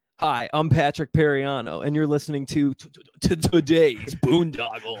Hi, I'm Patrick Periano, and you're listening to today's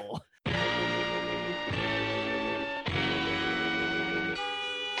Boondoggle.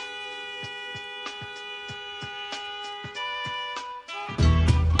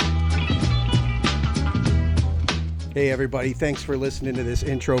 Hey everybody, thanks for listening to this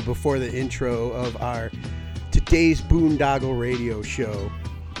intro before the intro of our today's Boondoggle radio show.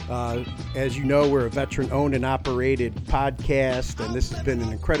 As you know, we're a veteran-owned and operated podcast, and this has been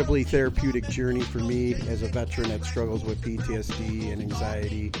an incredibly therapeutic journey for me as a veteran that struggles with PTSD and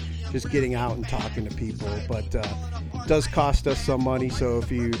anxiety, just getting out and talking to people. But it does cost us some money, so if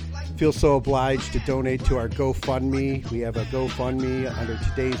you feel so obliged to donate to our GoFundMe, we have a GoFundMe under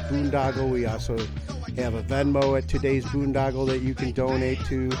Today's Boondoggle. We also have a Venmo at Today's Boondoggle that you can donate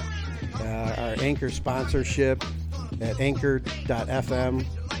to. Our Anchor sponsorship at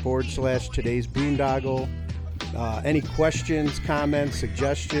anchor.fm/Today's Boondoggle. Any questions, comments,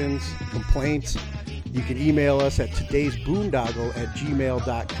 suggestions, complaints, you can email us at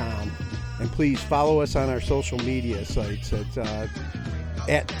todaysboondoggle@gmail.com. And please follow us on our social media sites at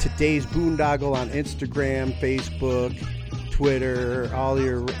Today's Boondoggle on Instagram, Facebook, Twitter, all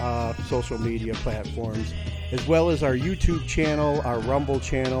your social media platforms, as well as our YouTube channel, our Rumble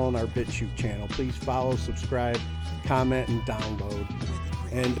channel, and our BitChute channel. Please follow, subscribe, comment, and download.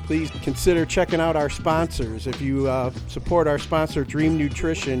 And please consider checking out our sponsors. If you support our sponsor, Dream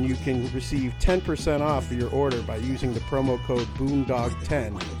Nutrition, you can receive 10% off your order by using the promo code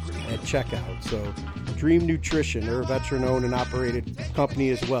BOONDOG10 at checkout. So Dream Nutrition, they're a veteran-owned and operated company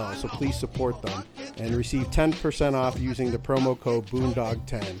as well, so please support them and receive 10% off using the promo code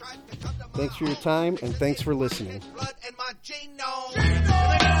BOONDOG10. Thanks for your time, and thanks for listening.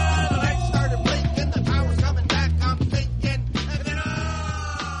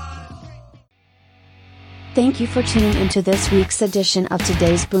 Thank you for tuning into this week's edition of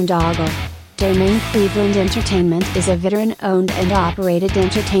Today's Boondoggle. Domain Cleveland Entertainment is a veteran-owned and operated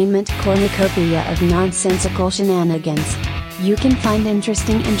entertainment cornucopia of nonsensical shenanigans. You can find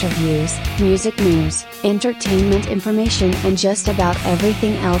interesting interviews, music news, entertainment information, and just about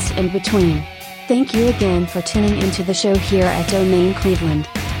everything else in between. Thank you again for tuning into the show here at Domain Cleveland.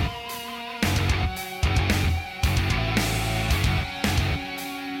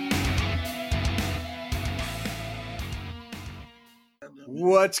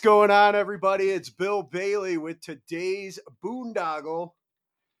 What's going on, everybody? It's Bill Bailey with Today's Boondoggle.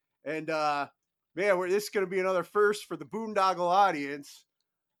 And, man, this is going to be another first for the Boondoggle audience.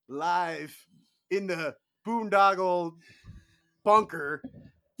 Live in the Boondoggle bunker.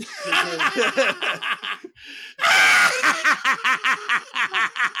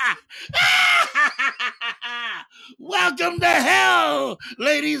 Welcome to hell,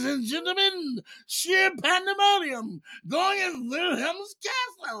 ladies and gentlemen. Sheer pandemonium going in Wilhelm's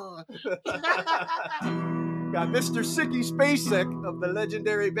castle. Got Mr. Siki Spacek of the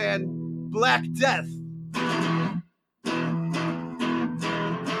legendary band Black Death.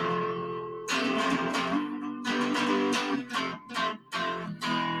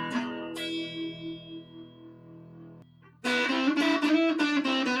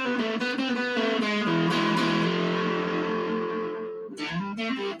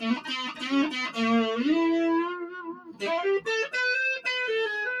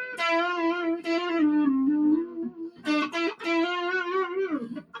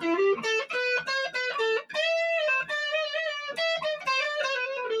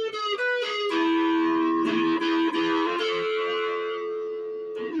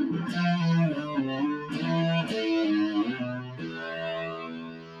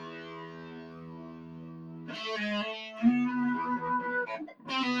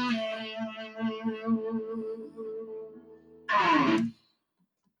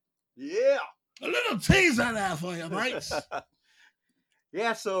 Yeah. A little teaser there for you, mates.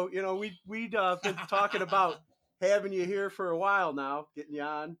 Yeah, so, we'd been talking about having you here for a while now, getting you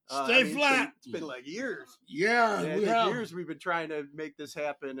on. Stay flat. It's been like years. Yeah, Years we've been trying to make this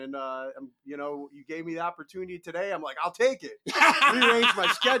happen, and you gave me the opportunity today. I'm like, I'll take it. Rearrange my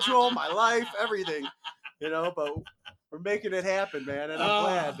schedule, my life, everything. But we're making it happen, man, and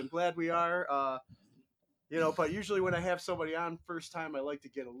I'm glad we are. But usually when I have somebody on first time, I like to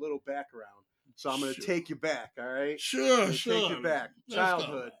get a little background. So I'm going to take you back, all right? Sure. Take you back.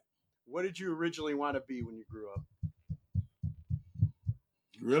 Childhood. What did you originally want to be when you grew up?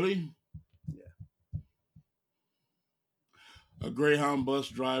 Really? Yeah. A Greyhound bus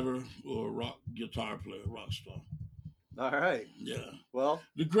driver or a rock guitar player, rock star. All right. Yeah. Well,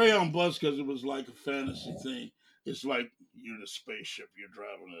 the Greyhound bus, because it was like a fantasy thing. It's like you're the spaceship, you're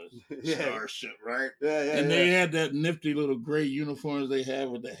driving a Yeah. starship, right? Yeah, yeah. And yeah. they had that nifty little gray uniforms they had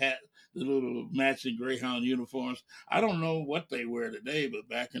with the hat, the little matching Greyhound uniforms. I don't know what they wear today, but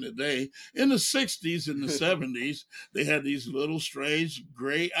back in the day, in the 60s and the 70s, they had these little strange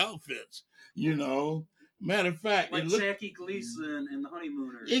gray outfits, you know. Matter of fact, Like it looked Jackie Gleason and the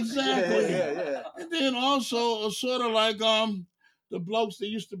Honeymooners. exactly. Yeah. And then also sort of like the blokes that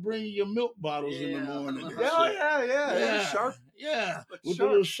used to bring you your milk bottles in the Yeah. morning. and Yeah, shit. yeah. It was sharp. Yeah, Looked with sharp.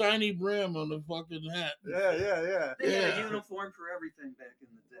 the little shiny brim on the fucking hat. Yeah. They had Yeah. a uniform for everything back in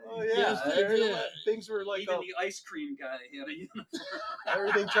the day. Oh yeah. Yes, they did. Things were like Even the ice cream guy had a uniform.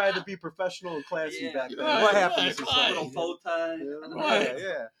 everything tried to be professional and classy Yeah. back then. Right, What happened right, to A society? little bow tie. Right.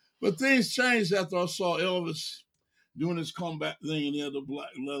 Yeah. But things changed after I saw Elvis doing his comeback thing and he had the black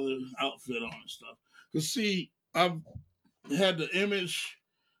leather outfit on and stuff. Because, see, I've had this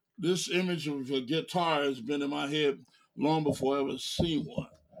image of a guitar has been in my head long before I ever seen one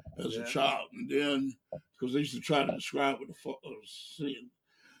as a child. And then, because they used to try to describe what the fuck I was seeing,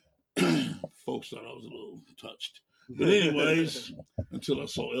 folks thought I was a little touched. But anyways, until I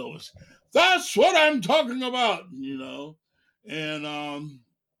saw Elvis. That's what I'm talking about, you know. And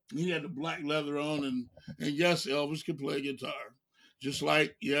he had the black leather on, and yes, Elvis could play guitar. Just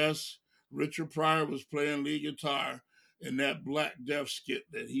like, yes, Richard Pryor was playing lead guitar in that Black Death skit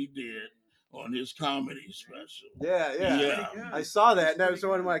that he did on his comedy special. Yeah. I saw that, and that was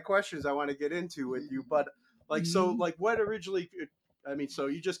one of my questions I want to get into with you. But what originally? I mean, so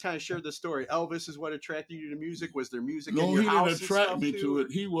you just kind of shared the story. Elvis is what attracted you to music. Was there music in your house? No, he didn't attract me to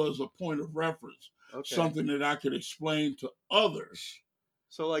it. He was a point of reference, something that I could explain to others.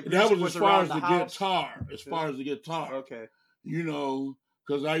 So like that was as far as the house? guitar. As far as the guitar, okay. You know,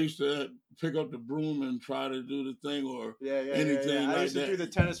 because I used to pick up the broom and try to do the thing or anything like that. I used to do the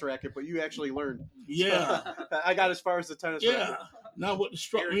tennis racket, but you actually learned. Yeah. I got as far as the tennis racket. Now, what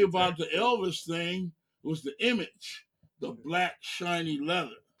struck me about the Elvis thing was the image, the black shiny leather.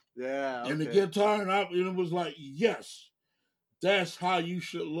 Yeah. And the guitar, and it was like, yes, that's how you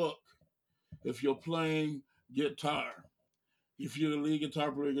should look if you're playing guitar. If you're the lead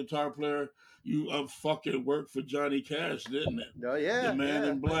guitar player, you fucking worked for Johnny Cash, didn't it? Oh yeah, the man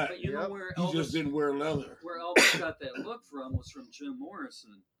in black. But you know where he Elvis just didn't wear leather. Where Elvis got that look from was from Jim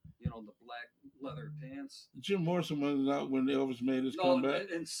Morrison. You know, the black leather pants. Jim Morrison was out when Elvis made his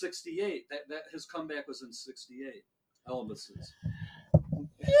comeback. In '68. That his comeback was in '68. Elvis's.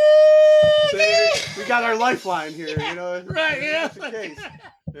 So we got our lifeline here, you know. Right, yeah. That's the case.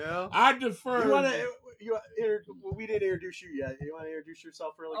 You know? I defer. We didn't introduce you yet. You want to introduce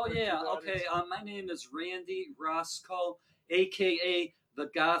yourself really quick? Oh, yeah. Okay. My name is Randy Roscoe, a.k.a. the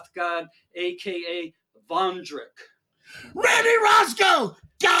Goth God, a.k.a. Vondrick. Randy Roscoe!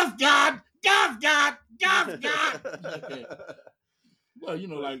 Goth God! Goth God! Goth God! Okay. Well, you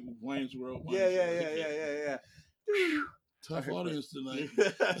know, like Wayne's World. Yeah. Tough audience tonight.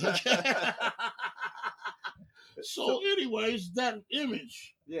 So, anyways, that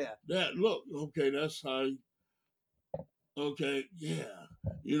image. Yeah. That look. Okay, that's how. Okay, yeah.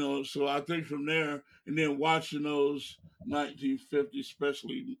 You know, so I think from there, and then watching those 1950s,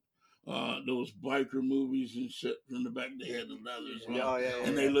 especially those biker movies and shit from the back, they had the leathers on.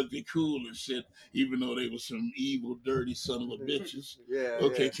 And they looked cool and shit, even though they were some evil, dirty son of a bitches. Yeah.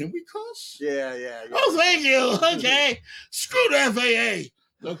 Okay, can we cuss? Yeah. Oh, thank you. Okay. Screw the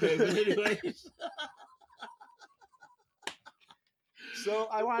FAA. Okay, but anyways. So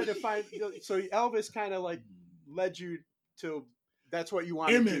I wanted to find. So Elvis kind of like led you to. That's what you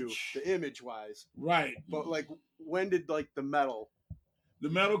wanted to do, the image wise, right? But like, when did like the metal? The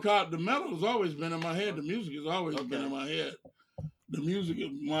metal has always been in my head. The music has always been in my head. The music, as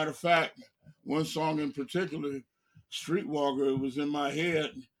a matter of fact, one song in particular, Streetwalker, was in my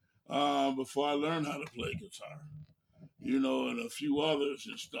head before I learned how to play guitar. You know, and a few others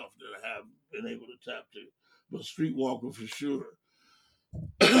and stuff that I have been able to tap to, but Streetwalker for sure.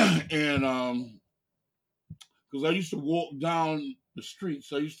 And because I used to walk down the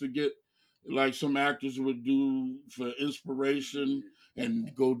streets, I used to get like some actors would do for inspiration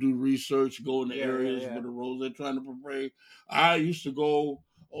and go do research, go in the areas where the roles they're trying to portray. I used to go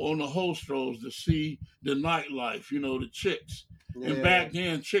on the host roles to see the nightlife, you know, the chicks. And back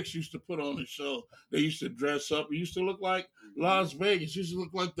then, chicks used to put on a show. They used to dress up. It used to look like Las Vegas. It used to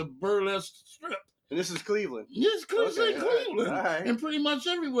look like the burlesque strip. And this is Cleveland. Yes, Cleveland. All right. And pretty much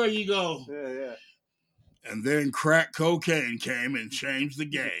everywhere you go. Yeah. And then crack cocaine came and changed the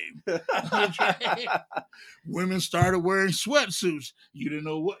game. Okay? Women started wearing sweatsuits. You didn't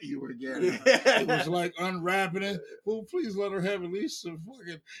know what you were getting. It was like unwrapping it. Well, please let her have at least some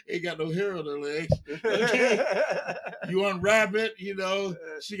fucking, ain't got no hair on her legs. Okay? You unwrap it, you know,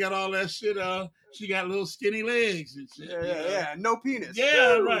 she got all that shit on. She got little skinny legs and shit. Yeah. No penis.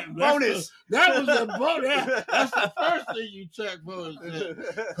 Yeah, Woo! right. Bonus. That was a bonus. Yeah, that's the first thing you check for.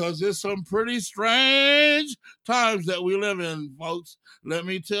 Because there's some pretty strange times that we live in, folks. Let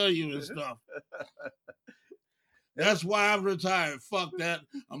me tell you and stuff. That's why I've retired. Fuck that.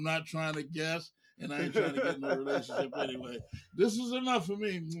 I'm not trying to guess. And I ain't trying to get in a relationship anyway. This is enough for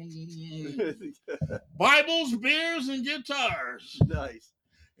me. Bibles, beers, and guitars. Nice.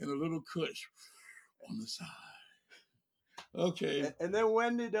 And a little kush on the side. Okay. And then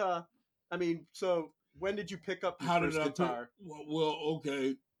when did when did you pick up your first guitar? Well,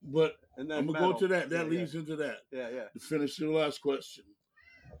 okay. But and then I'm going to go to that. That leads into that. Yeah. To finish the last question.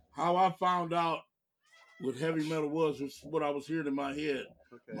 How I found out what heavy metal was what I was hearing in my head.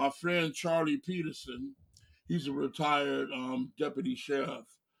 Okay. My friend Charlie Peterson, he's a retired deputy sheriff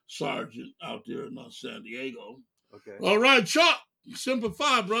sergeant out there in San Diego. Okay. All right, Chuck. Semper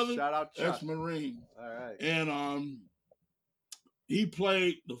Fi, brother. Shout out Chuck. Ex-Marine. All right. And he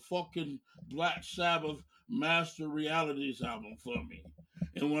played the fucking Black Sabbath Master Realities album for me.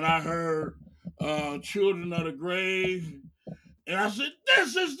 And when I heard Children of the Grave, and I said,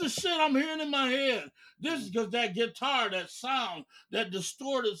 this is the shit I'm hearing in my head. This is because that guitar, that sound, that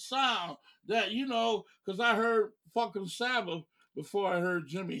distorted sound, that, you know, because I heard fucking Sabbath before I heard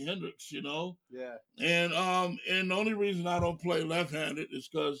Jimi Hendrix, you know? Yeah. And the only reason I don't play left-handed is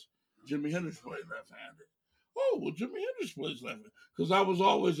because Jimi Hendrix played left-handed. Oh, well, Jimi Hendrix plays left-handed. Because I was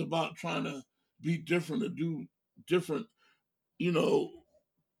always about trying to be different, to do different, you know.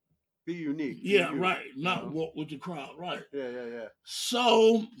 Be unique. Yeah, right. Not walk with the crowd, right. Yeah.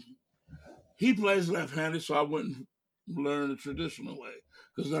 So he plays left-handed, so I went and learned the traditional way.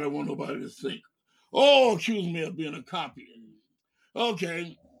 Because I didn't want nobody to think, accuse me of being a copy.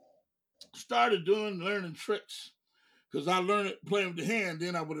 Okay. Started learning tricks. Because I learned it playing with the hand,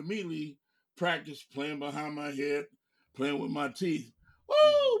 then I would immediately practice playing behind my head, playing with my teeth.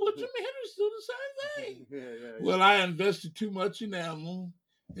 Oh, but Jimi Hendrix do the same thing. Yeah. Well, I invested too much enamel,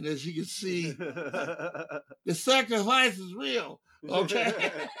 and as you can see, the sacrifice is real.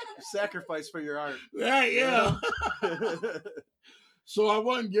 Okay, sacrifice for your art. Right? Yeah. So I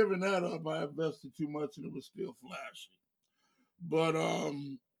wasn't giving that up. I invested too much, and it was still flashy. But I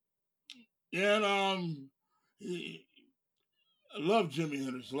love Jimi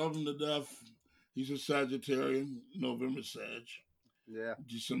Hendrix. Love him to death. He's a Sagittarian, November Sag. Yeah.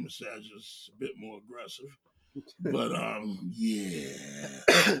 December Sag is a bit more aggressive. But,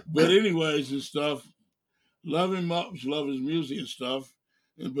 yeah. But anyways and stuff, love him much, love his music and stuff.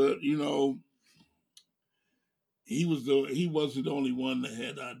 But, you know, he wasn't the only one that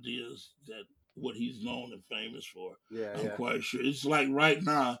had ideas that what he's known and famous for. Yeah, I'm quite sure. It's like right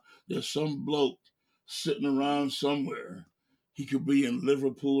now, there's some bloke sitting around somewhere. He could be in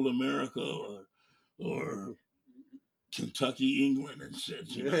Liverpool, America, or Kentucky, England, and shit.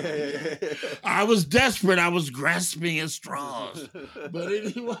 You know? I was desperate. I was grasping at straws. But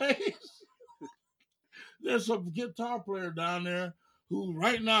anyways, there's a guitar player down there who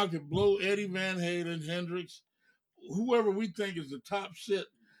right now could blow Eddie Van Halen, Hendrix, whoever we think is the top shit.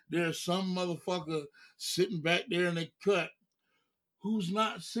 There's some motherfucker sitting back there in the cut who's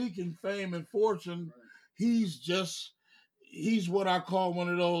not seeking fame and fortune. He's what I call one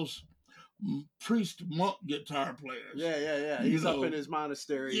of those priest monk guitar players. Yeah. He's up in his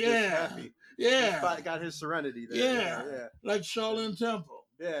monastery. Yeah. Just happy. Yeah. He's got his serenity there. Yeah. Like Shaolin Temple.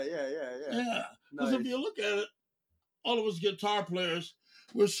 Yeah. Because if you look at it, all of us guitar players,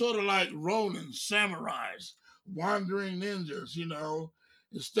 we're sort of like Ronin, samurais, wandering ninjas, you know.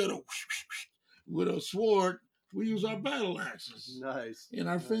 Instead of with a sword, we use our battle axes. Nice. And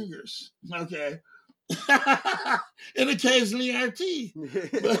our fingers. Okay. And occasionally our teeth.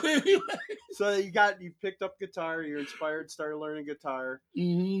 But anyway. So you picked up guitar, you're inspired, started learning guitar.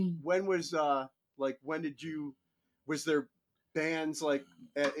 Mm-hmm. When was was there bands like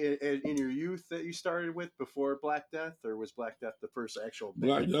in your youth that you started with before Black Death, or was Black Death the first actual band?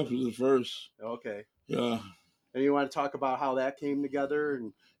 Black Death was the first. Okay. Yeah. And you want to talk about how that came together?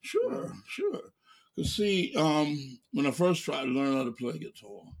 And Sure. Because see, when I first tried to learn how to play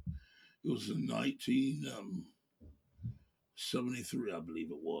guitar, it was in 1973, I believe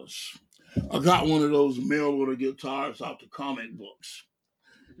it was. I got one of those mail order guitars out the comic books.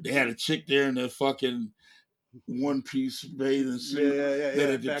 They had a chick there in their fucking one-piece bathing suit. Yeah.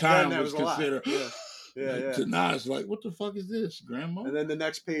 That at the Back time then, was considered. To now it's like, what the fuck is this, Grandma? And then the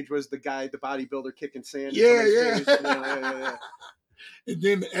next page was the guy, the bodybuilder, kicking sand. Yeah, in yeah. somebody's face. Yeah. And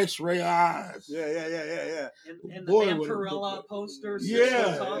then the X-ray eyes. Yeah. And the Boy, Vampirella poster.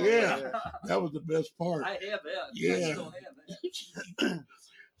 Yeah. That was the best part. I have that. Yeah. I still have that.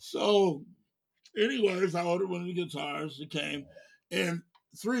 So, anyways, I ordered one of the guitars. It came, and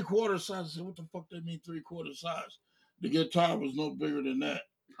 3/4 size. I said, what the fuck that mean 3/4 size? The guitar was no bigger than that.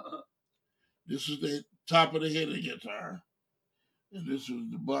 This was the top of the head of the guitar. And this was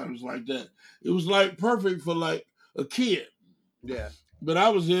the bottom was like that. It was like perfect for like a kid. Yeah. But I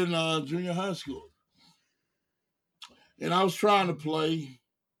was in junior high school. And I was trying to play,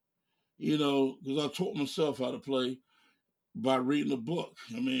 because I taught myself how to play by reading a book.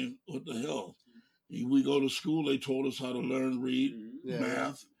 I mean, what the hell? We go to school, they told us how to learn, read,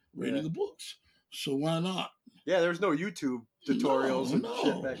 math, reading the books. So why not? Yeah, there was no YouTube tutorials and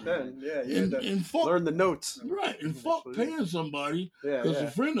shit back then. Yeah, you had to learn the notes. Right, and fuck paying somebody. Yeah, Because a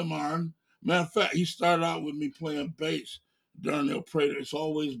friend of mine, matter of fact, he started out with me playing bass during the Prater. It's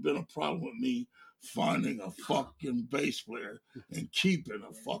always been a problem with me finding a fucking bass player and keeping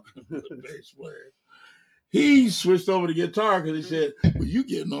a fucking good bass player. He switched over to guitar because he said, well, you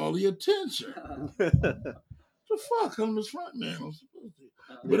getting all the attention. The fuck, I'm the front man. I'm supposed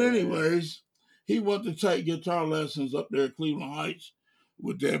to. But anyways, he went to take guitar lessons up there at Cleveland Heights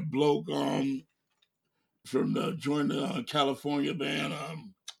with that bloke from the California band,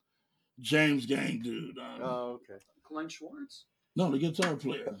 James Gang dude. Okay. Glenn Schwartz? No, the guitar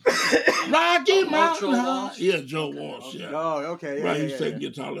player. Rocky Mountain High. Yeah, Joe Walsh. Okay. Yeah. Oh, okay. Yeah, right, he was taking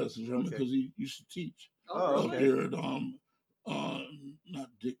guitar lessons from me because he used to teach up there at not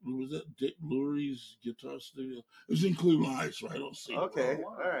Dick. Was that Dick Lurie's guitar studio? It was in Cleveland Heights, right on C. Okay,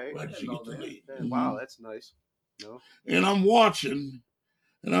 all right. Right as you get the lead. Wow, that's nice. No. And I'm watching,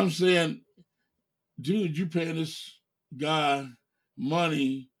 and I'm saying, dude, you paying this guy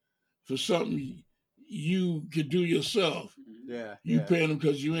money for something you could do yourself. Yeah. You paying him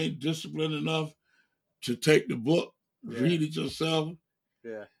because you ain't disciplined enough to take the book, read it yourself,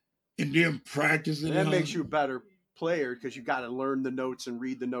 and then practice it. And that makes you a better player because you got to learn the notes and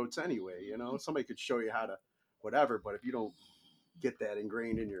read the notes anyway. Somebody could show you how to whatever, but if you don't get that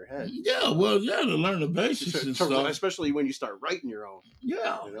ingrained in your head, to learn the basics and stuff, especially when you start writing your own.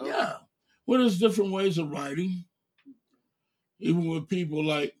 Yeah. Well, there's different ways of writing. Even with people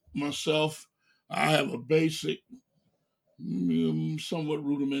like myself, I have a basic, somewhat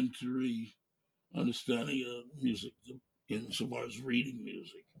rudimentary understanding of music insofar as reading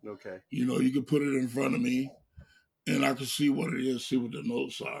music. Okay. You can put it in front of me and I can see what it is, see what the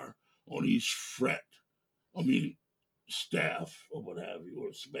notes are on each fret. Staff or what have you,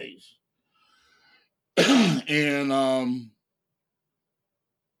 or space. And I'm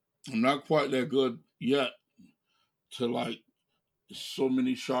not quite that good yet to like so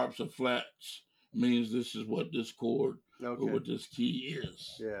many sharps or flats means this is what this chord or what this key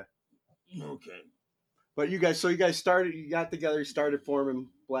is. Yeah. Okay. But you guys got together, you started forming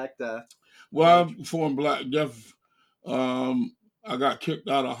Black Death. Well, I formed Black Death. I got kicked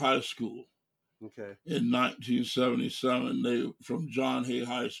out of high school. Okay. In 1977, from John Hay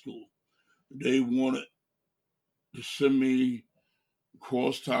High School. They wanted to send me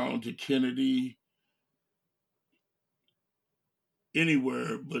across town to Kennedy,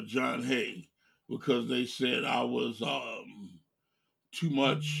 anywhere but John Hay, because they said I was too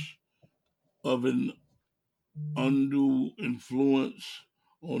much of an undue influence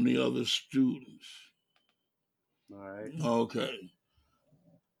on the other students. All right. Okay.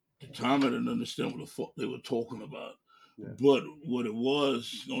 At the time, I didn't understand what the fuck they were talking about. Yeah. But what it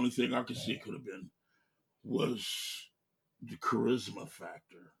was, the only thing I could see it could have been was the charisma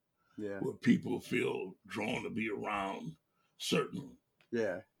factor. Yeah. Where people feel drawn to be around certain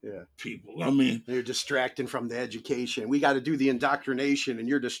people. You're distracting from the education. We got to do the indoctrination, and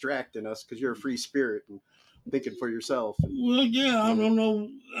you're distracting us because you're a free spirit and thinking for yourself. Well, I don't know.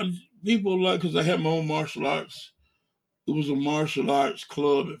 People because I had my own martial arts. It was a martial arts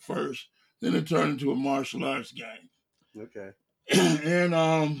club at first. Then it turned into a martial arts gang. Okay. And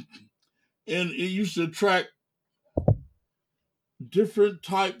it used to attract different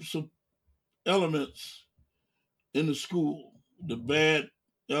types of elements in the school. The bad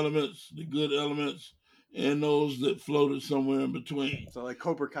elements, the good elements, and those that floated somewhere in between. So like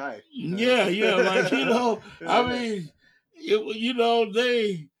Cobra Kai. Yeah,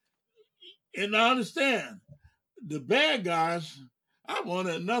 and I understand. The bad guys, I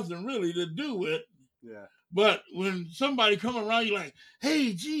wanted nothing really to do with. Yeah. But when somebody come around, you're like,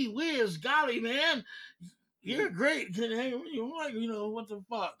 hey, gee whiz, golly, man, Yeah, great. Can hang with you. I'm like, what the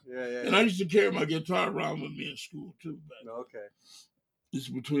fuck? Yeah, yeah. And I used to carry my guitar around with me in school too. Okay. It's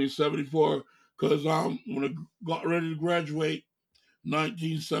between 74, because when I got ready to graduate,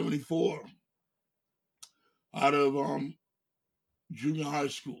 1974, out of junior high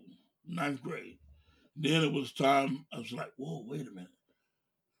school, 9th grade. Then it was time. I was like, whoa, wait a minute.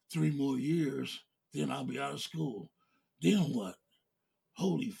 3 more years, then I'll be out of school. Then what?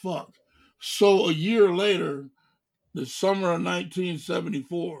 Holy fuck. So a year later, the summer of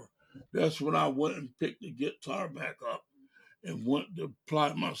 1974, that's when I went and picked the guitar back up and went to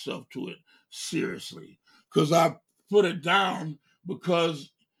apply myself to it seriously. Because I put it down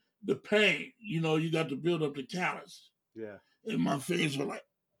because the pain, you got to build up the callus. Yeah. And my fingers were like,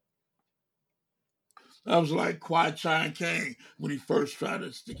 I was like Quiet Giant King when he first tried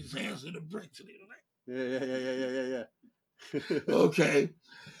to stick his hands in the bricks. And he was like, Yeah. Okay.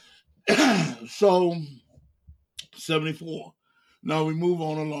 So, 74. Now we move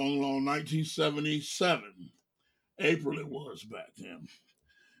on along 1977. April it was back then.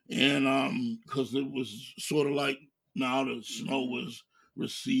 And because it was sort of like now the snow was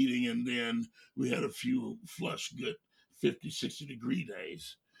receding, and then we had a few flush, good 50, 60-degree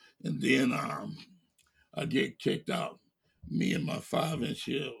days. And then I get kicked out. Me and my 5-inch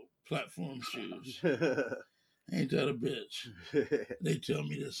heel platform shoes. Ain't that a bitch? They tell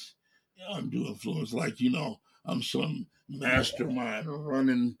me this undue influence, like, I'm some mastermind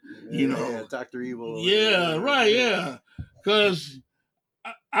running, Yeah, Dr. Evil. Yeah, right, yeah. Because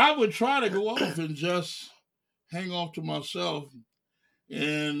I would try to go off and just hang off to myself,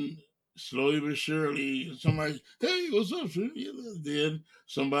 and slowly but surely, somebody, hey, what's up, sir? Then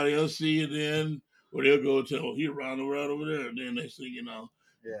somebody else see you then, or they'll go tell, oh, he around over there. And then they say,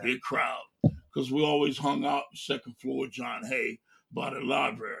 big crowd. Because we always hung out second floor John Hay by the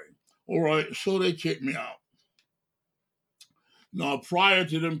library. All right, so they kicked me out. Now, prior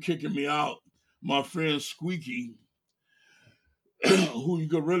to them kicking me out, my friend Squeaky, who you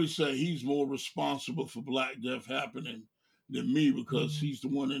could really say he's more responsible for Black Death happening than me, because he's the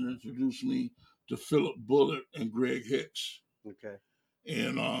one that introduced me to Philip Bullitt and Greg Hicks. Okay.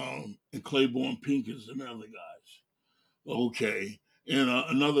 And Claiborne Pinkins and other guys. Okay. And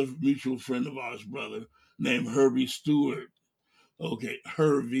another mutual friend of ours, brother, named Herbie Stewart. Okay,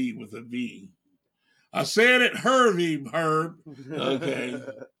 Hervey with a V. I said it, Hervey, Herb. Okay.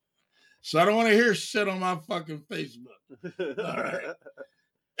 So I don't want to hear shit on my fucking Facebook. All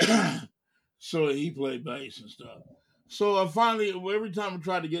right. So he played bass and stuff. So I finally, every time I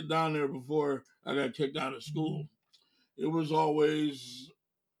tried to get down there before I got kicked out of school, it was always,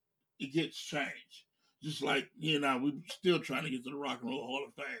 it gets changed. Just like, we're still trying to get to the Rock and Roll Hall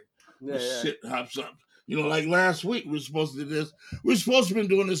of Fame. Yeah. Shit hops up. Like last week, we were supposed to do this. We were supposed to have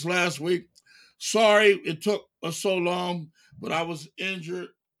been doing this last week. Sorry, it took us so long, but I was injured.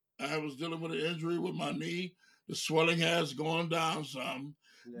 I was dealing with an injury with my knee. The swelling has gone down some.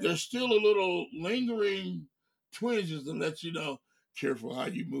 Yeah. There's still a little lingering twinges to let you know, careful how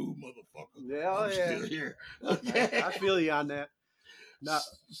you move, motherfucker. Yeah, I'm still here. Okay. I feel you on that. Now,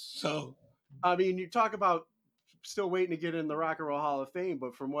 so, I mean, you talk about still waiting to get in the Rock and Roll Hall of Fame,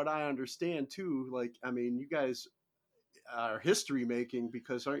 but from what I understand too, like, I mean, you guys are history making,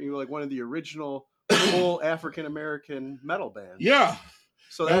 because aren't you like one of the original full African American metal bands? Yeah.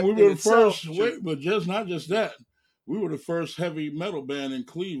 So that, and we were the first, but not just that. We were the first heavy metal band in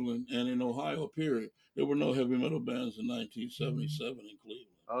Cleveland and in Ohio, period. There were no heavy metal bands in 1977 in Cleveland.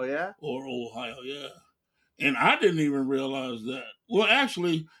 Oh, yeah? Or Ohio, yeah. And I didn't even realize that. Well,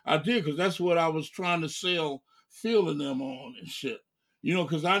 actually, I did, because that's what I was trying to sell Phil and them on and shit.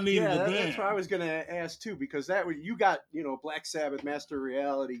 Because I needed a band. That's what I was going to ask, too, because you got, Black Sabbath, Master of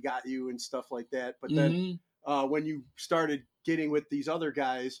Reality got you and stuff like that. But then when you started getting with these other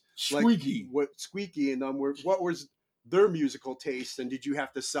guys, Squeaky. Like Squeaky and them, what was their musical taste, and did you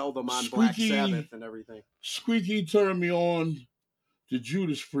have to sell them on Black Sabbath and everything? Squeaky turned me on to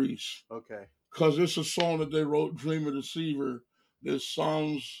Judas Priest. Okay. Because it's a song that they wrote, Dreamer Deceiver. This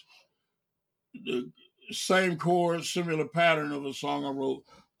sounds the same chord, similar pattern of a song I wrote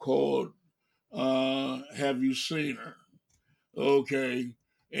called Have You Seen Her? Okay.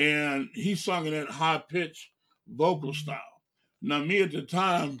 And he sung in that high-pitched vocal style. Now, me at the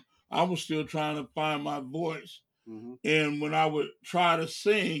time, I was still trying to find my voice. Mm-hmm. And when I would try to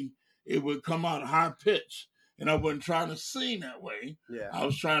sing, it would come out high-pitched. And I wasn't trying to sing that way. Yeah. I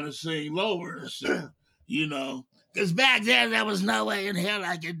was trying to sing lower and shit, Because back then, there was no way in hell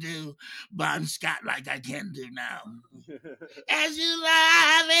I could do Bon Scott like I can do now. As you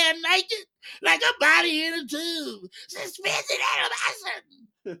lie there naked, like a body in a tube, suspended out of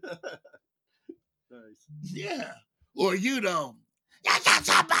action. Nice. Yeah. Or you know, you got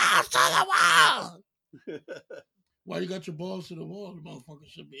your balls to the wall. Why you got your balls to the wall? The motherfucker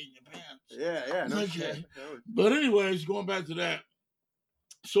should be in your pants. Yeah, no Okay. shit. But anyways, going back to that.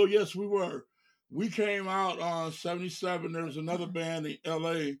 So yes, we were. We came out on 77. There was another band in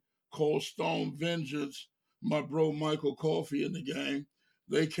LA called Stone Vengeance. My bro Michael Coffey in the gang.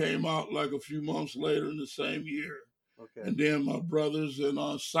 They came out like a few months later in the same year. Okay. And then my brothers in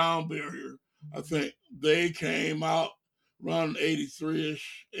Sound Barrier, I think they came out around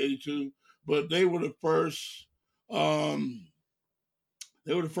 83-ish, 82. But they were the first all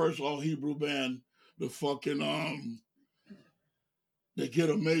Hebrew band to fucking to get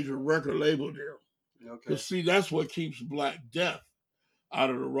a major record label deal. Okay. Because see, that's what keeps Black Death out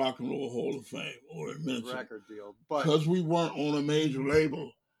of the Rock and Roll Hall of Fame or mention. Record deal. But because we weren't on a major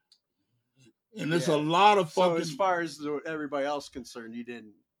label. And there's a lot of fucking... So as far as everybody else concerned, you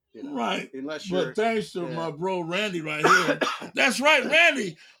didn't, you know, right. Unless you're... But thanks to my bro Randy right here. That's right,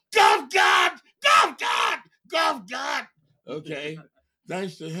 Randy. Golf God! Golf God! Golf God! Okay.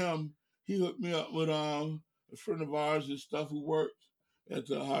 Thanks to him, he hooked me up with a friend of ours and stuff who worked at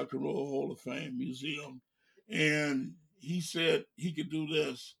the Rock and Roll Hall of Fame Museum. And he said he could do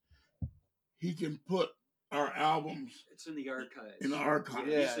this. He can put our albums... It's in the archives. In the archives.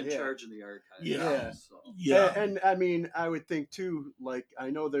 He's in charge of the archives. Yeah. So. Yeah. And I mean, I would think too, like, I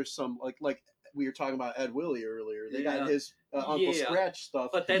know there's some, like we were talking about Ed Willie earlier. They got his Uncle Scratch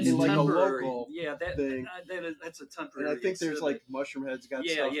stuff. But that's in like temporary. A local thing. That's a temporary. And I think there's like Mushroom Heads got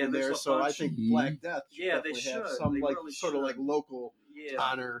stuff in there. Bunch. So I think Black Death should they have should. some they like really sort of like local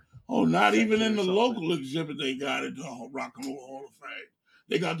honor. Oh, not even in the local exhibit they got at the Rock and Roll Hall of Fame.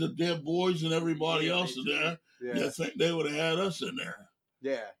 They got the Dead Boys and everybody else in there. Yeah. I think they would have had us in there.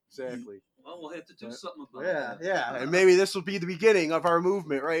 Yeah, exactly. Well, we'll have to do something about that. Yeah, and maybe this will be the beginning of our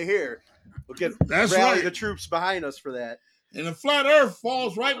movement right here. We'll get rally the troops behind us for that. And the flat Earth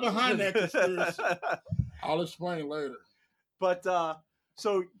falls right behind that conspiracy. I'll explain later. But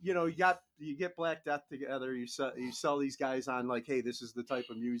so you know, you get Black Death together. You sell these guys on like, hey, this is the type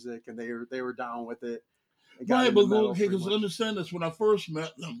of music, and they were down with it. Right, but because understand this, when I first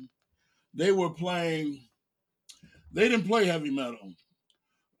met them, they were playing. They didn't play heavy metal.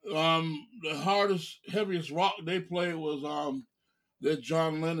 The heaviest rock they played was that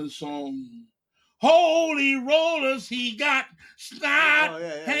John Lennon song, "Holy Rollers, he got snot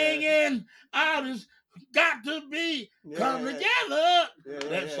hanging out his got to be come together."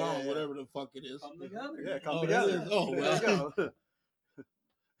 That song, whatever the fuck it is. Come together. Yeah, come together. Oh, well.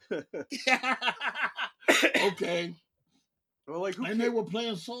 Okay. Well, like, they were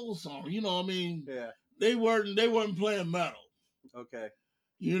playing soul songs. You know, I mean, yeah. They weren't playing metal. Okay.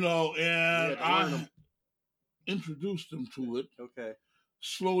 You know, and I introduced them to it. Okay.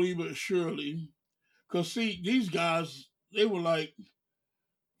 Slowly but surely. Because, see, these guys, they were like,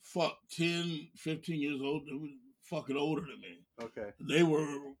 10, 15 years old. They were fucking older than me. Okay. They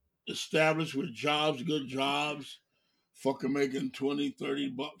were established with jobs, good jobs, fucking making $20,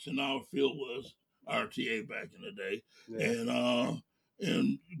 $30 an hour field was RTA back in the day. Yeah.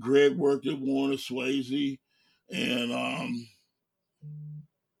 And Greg worked at Warner Swayze, and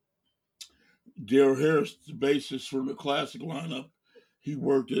Daryl Harris, the bassist from the classic lineup, he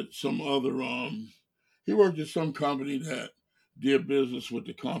worked at some other company that did business with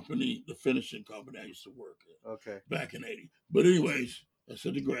the company, the finishing company I used to work at. Okay. Back in 80. But anyways, I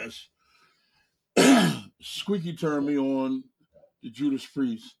digress. Squeaky turned me on to Judas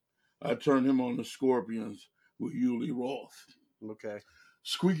Priest. I turned him on to Scorpions with Uli Roth. Okay.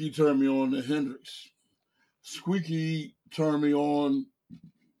 Squeaky turned me on to Hendrix. Squeaky turned me on.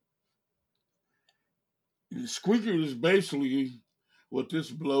 Squeaky was basically what this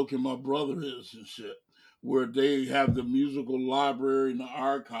bloke and my brother is and shit, where they have the musical library and the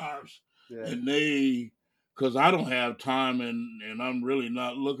archives. Yeah. And because I don't have time and I'm really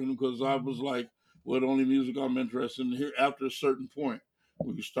not looking, because I was like, well, the only music I'm interested in here, after a certain point,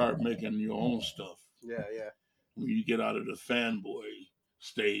 we can start making your own stuff. Yeah, yeah. When you get out of the fanboy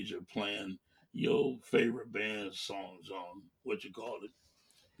stage of playing your favorite band songs on what you call it.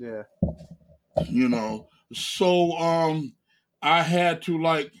 Yeah. You know, so I had to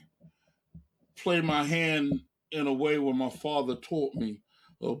like play my hand in a way where my father taught me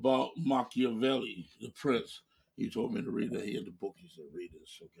about Machiavelli, the prince. He told me to read that. He had the book. He said, read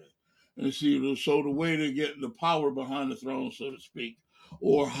this, okay? And see, so the way to get the power behind the throne, so to speak,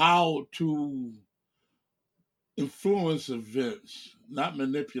 or how to influence events, not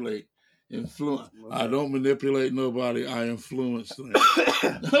manipulate, influence. Okay. I don't manipulate nobody. I influence them.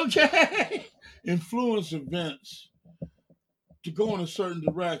 Okay? Influence events to go in a certain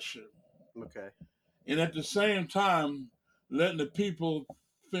direction. Okay. and at the same time letting the people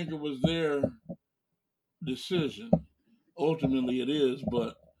think it was their decision. Ultimately, it is,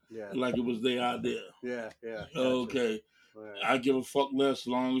 but Yeah. like it was their idea. Yeah. Gotcha. Okay, Right. I give a fuck less as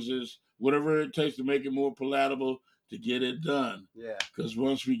long as it's whatever it takes to make it more palatable to get it done. Yeah. Because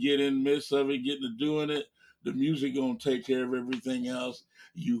once we get in the midst of it, getting to doing it, the music gonna take care of everything else.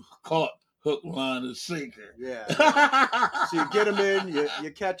 You caught hook, line, and sinker. Yeah. So you get them in,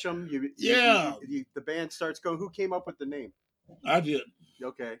 you catch them, the band starts going. Who came up with the name? I did.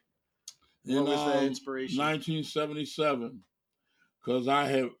 Okay. What was the inspiration? 1977, because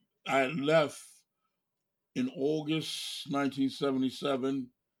I left in August 1977.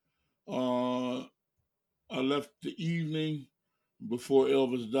 I left the evening before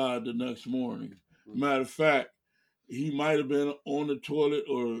Elvis died the next morning. Matter of fact, he might have been on the toilet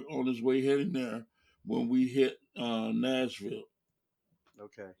or on his way heading there when we hit Nashville.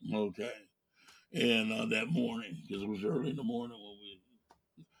 Okay. And that morning, because it was early in the morning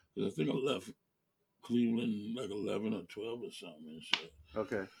because I think I left Cleveland like 11 or 12 or something and shit.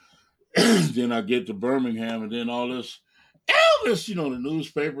 Okay. Then I get to Birmingham, and then all this Elvis, the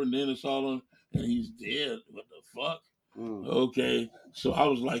newspaper, and then it's all on, and he's dead. What the fuck? Okay, so I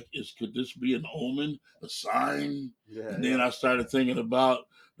was like, could this be an omen, a sign? Yeah. And then I started thinking about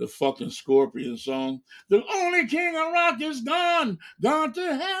the fucking Scorpion song. The only king of rock is gone to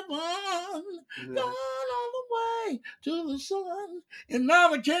heaven, gone all the way to the sun, and now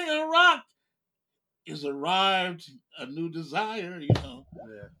the king of rock is arrived, a new desire,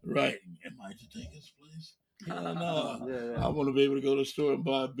 Yeah. Right. Am I to take his place? Hell no. Yeah. I want to be able to go to the store and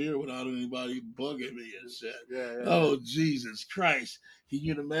buy a beer without anybody bugging me and shit. Yeah. Oh, Jesus Christ. Can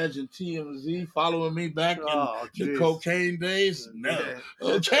you imagine TMZ following me back in the cocaine days? No. Yeah.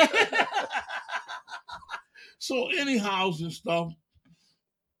 Okay. So anyhow and stuff,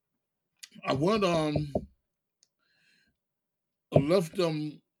 I went on, I left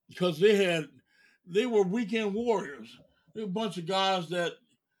them because they were weekend warriors. They were a bunch of guys that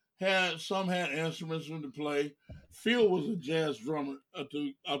some had instruments to play. Phil was a jazz drummer out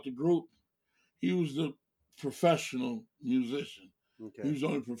the group. He was the professional musician. Okay. He was the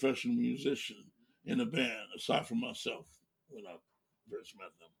only professional musician in the band, aside from myself, when I first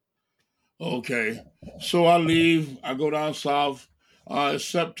met them. Okay, so I leave. I go down south. It's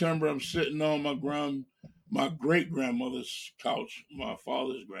September. I'm sitting on my great-grandmother's couch, my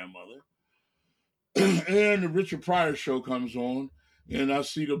father's grandmother. And the Richard Pryor show comes on, and I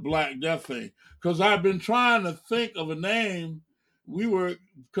see the Black Death thing. Because I've been trying to think of a name.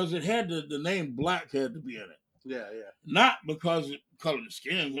 Because it had the name Black had to be in it. Yeah. Not because it colored the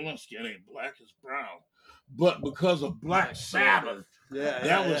skin. My skin ain't black, it's brown. But because of Black Sabbath. Yeah.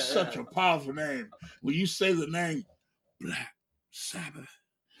 That was such a powerful name. When you say the name Black Sabbath,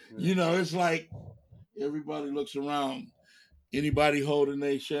 it's like everybody looks around. Anybody holding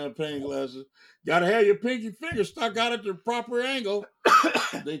their champagne glasses, gotta have your pinky finger stuck out at the proper angle.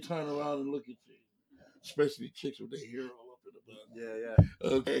 They turn around and look at you, especially chicks with their hair all up in the butt. Yeah.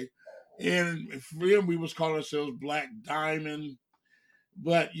 Okay, and for them, we was calling ourselves Black Diamond,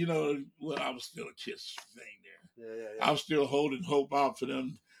 but I was still a Kiss thing there. Yeah. I was still holding hope out for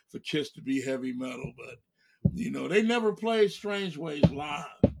them for Kiss to be heavy metal, but they never played Strange Ways live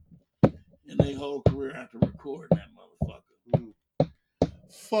in their whole career after recording that motherfucker.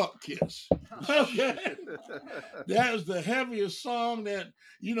 Fuck Kiss. Okay. That was the heaviest song that,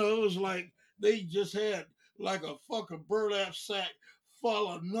 it was like they just had like a fucking burlap sack full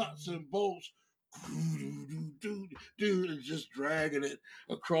of nuts and bolts. And just dragging it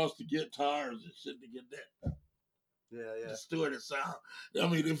across the guitars and shit to get that. Yeah. Distorted sound. I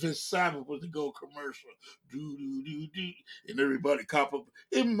mean, if it's Sabbath was to go commercial, and everybody cop up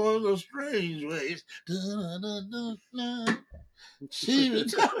in one of strange ways.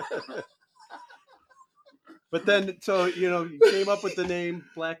 But then, so you came up with the name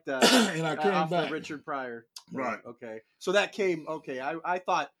Black Death, and I came back. The Richard Pryor. Right. Okay. So that came. Okay. I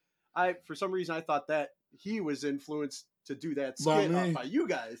thought, for some reason, I thought that he was influenced to do that skit by you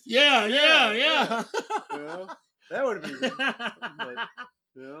guys. Yeah. That would have been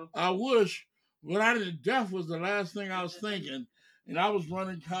good. I wish, but I did. Death was the last thing I was thinking, and I was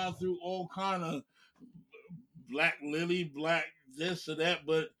running through all kind of Black Lily, Black this or that,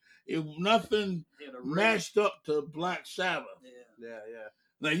 but nothing matched up to Black Sabbath. Yeah.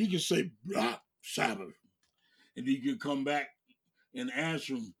 Now you can say Black Sabbath, and you can come back and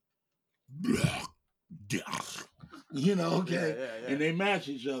answer them Black Death. Okay, Yeah. And they match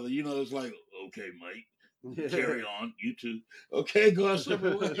each other. It's like, okay, mate. Carry on, you two. Okay, go our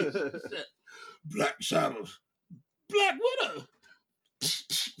separate ways. Black Sabbath, Black Widow.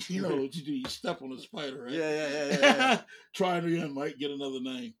 You know what you do? You step on a spider, right? Yeah. Try it again, might get another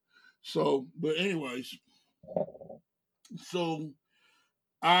name. So, but anyways, so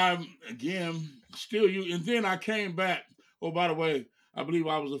I'm again still you, and then I came back. Oh, by the way, I believe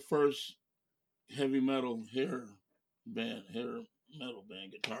I was the first heavy metal hair metal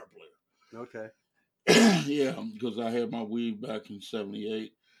band guitar player. Okay. Yeah, because I had my weave back in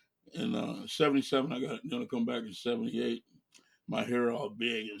 '78, and '77 I got gonna come back in '78. My hair all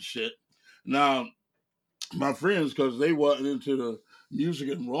big and shit. Now my friends, because they wasn't into the music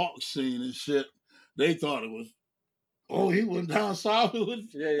and rock scene and shit, they thought it was. Oh, he went down south.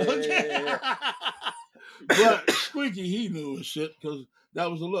 Yeah. But Squeaky, he knew and shit because that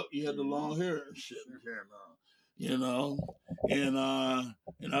was the look. He had the long hair and shit. You know, and I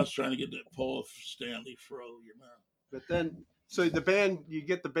was trying to get that Paul Stanley fro. You know. But then, so the band, you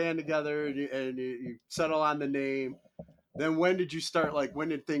get the band together and you settle on the name. Then when did you start? Like, when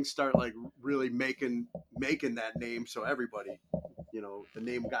did things start? Like, really making that name so everybody, the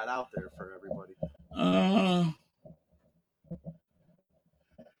name got out there for everybody.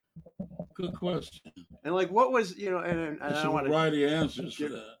 Good question. And like, what was and There's I a want variety of answers for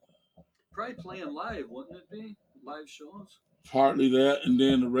give- that. Probably playing live, wouldn't it be? Live shows. Partly that, and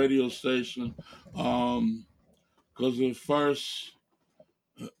then the radio station, because the first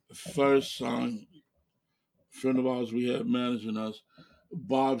friend of ours we had managing us,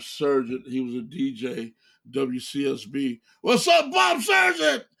 Bob Surgeon. He was a DJ, WCSB. What's up, Bob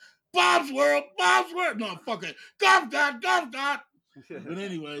Surgeon? Bob's World. No, fuck it. Golf God. But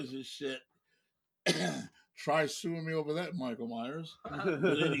anyways, this shit. Try suing me over that, Michael Myers.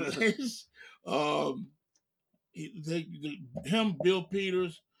 But anyways, him, Bill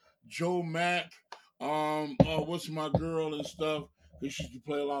Peters, Joe Mack, what's my girl and stuff. He used to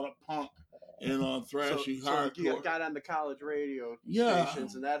play a lot of punk and thrashy hardcore. So you got on the college radio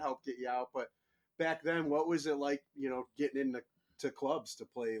stations, and that helped get you out. But back then, what was it like? Getting into clubs to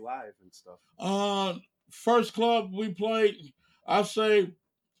play live and stuff. First club we played, I'd say,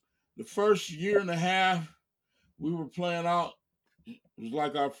 the first year and a half we were playing out. It was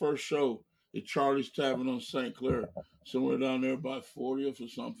like our first show at Charlie's Tavern on St. Clair, somewhere down there by 40th or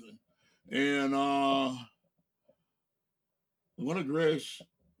something. And one of Greg's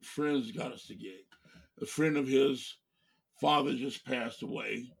friends got us the gig. A friend of his father just passed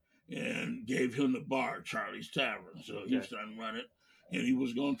away and gave him the bar at Charlie's Tavern. So he started running it, and he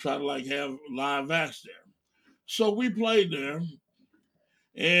was going to try to have live acts there. So we played there,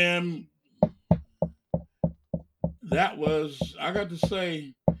 and that was, I got to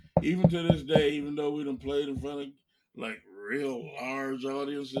say, even to this day, even though we done played in front of real large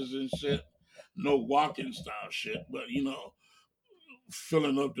audiences and shit, no walking style shit, but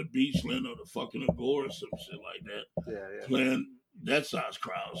filling up the Beachland or the fucking Agora or some shit like that. Yeah. Playing that size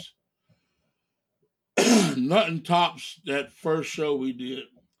crowds. Nothing tops that first show we did,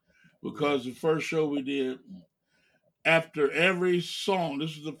 because the first show we did, after every song,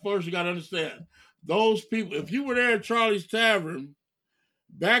 this is the first you got to understand. Those people, if you were there at Charlie's Tavern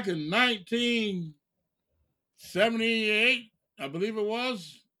back in 1978, I believe it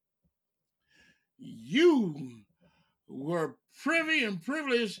was, you were privy and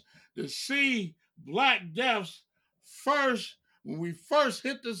privileged to see Black Death's first, when we first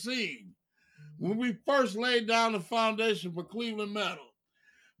hit the scene, when we first laid down the foundation for Cleveland metal.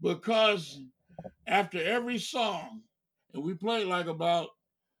 Because after every song, and we played about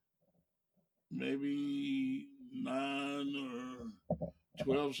maybe 9 or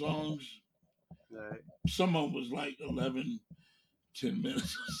 12 songs. Right. Some of them was 11, 10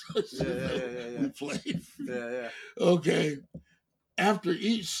 minutes. Yeah. We played. Yeah. Okay. After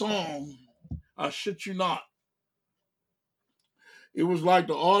each song, I shit you not, it was like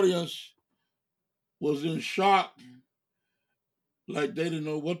the audience was in shock. Like they didn't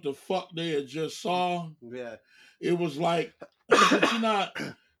know what the fuck they had just saw. Yeah. It was like, I shit you not,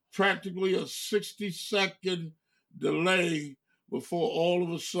 practically a 60-second delay before all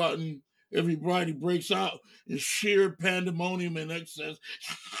of a sudden everybody breaks out in sheer pandemonium and excess.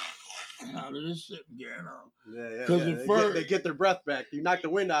 How did this shit get on? Yeah. Because they get their breath back. You knock the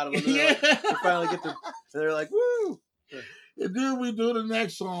wind out of them. Yeah. They finally get they're like, woo! And then we do the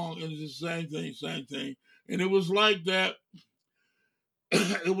next song, and it's the same thing. And it was like that.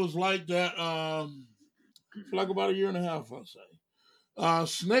 It was like that for about a year and a half, I'll say.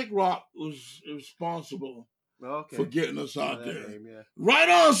 Snake Rock was responsible for getting us out there. Name, yeah. Right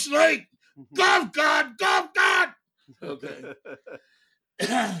on, Snake! Golf God! Okay.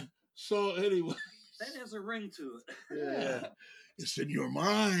 So anyway. That has a ring to it. Yeah. It's in your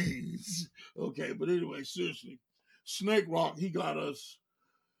minds. Okay, but anyway, seriously. Snake Rock, he got us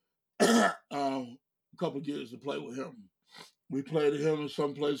a couple gigs to play with him. We played him in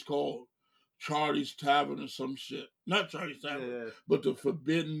some place called Charlie's Tavern or some shit. Not Charlie's Tavern, but the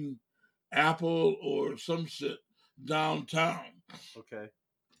Forbidden Apple or some shit downtown. Okay.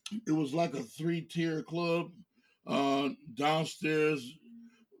 It was like a 3-tier club, downstairs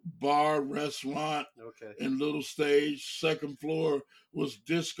bar, restaurant, and little stage. Second floor was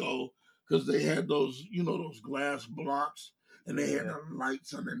disco because they had those, those glass blocks, and they had the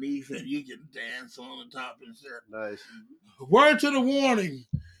lights underneath, and you can dance on the top and shit. Nice. Word to the warning: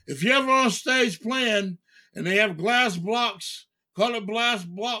 if you're ever on stage playing and they have glass blocks, colored glass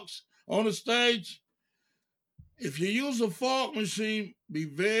blocks on the stage, if you use a fog machine, be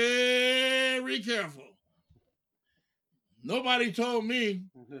very careful. Nobody told me,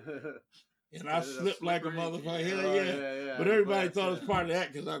 and I slipped like a motherfucker. Hell yeah. But everybody thought it was part of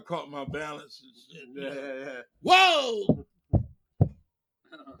that because I caught my balance and shit. Whoa!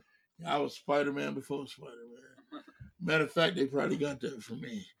 I was Spider-Man before Spider-Man. Matter of fact, they probably got that from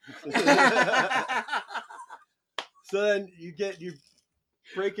me. So then you're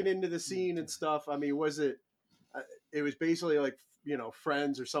breaking into the scene and stuff. I mean, was it was basically like,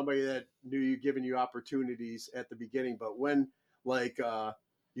 friends or somebody that knew you, giving you opportunities at the beginning, but when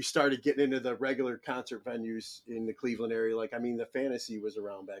you started getting into the regular concert venues in the Cleveland area, the Fantasy was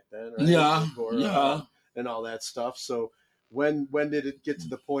around back then, right? Yeah. And all that stuff. So when did it get to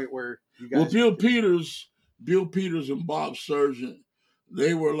the point where you guys? Well, Bill Peters and Bob Sargent,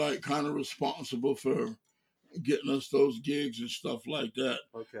 they were kind of responsible for getting us those gigs and stuff like that.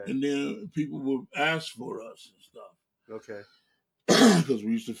 Okay. And then people would ask for us and stuff. Okay. Because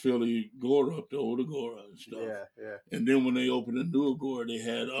we used to fill the Agora up, the old Agora and stuff. Yeah. And then when they opened a new Agora, they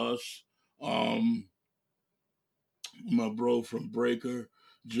had us, my bro from Breaker,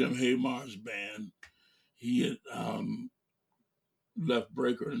 Jim Haymar's band. He had left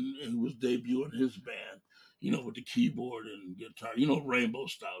Breaker and he was debuting his band, with the keyboard and guitar, rainbow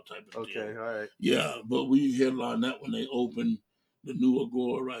style type of deal. Okay, all right. Yeah, but we headlined that when they opened the new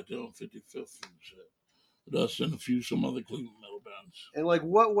Agora right there on 55th and shit. With us and some other Cleveland metal bands. And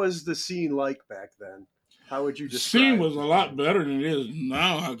what was the scene like back then? How would you describe the scene was a lot better than it is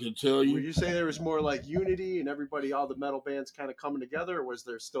now, I can tell you. Would you say there was more unity and everybody, all the metal bands kind of coming together, or was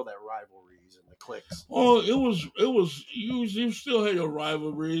there still that rivalries and the cliques? Oh, it was you still had your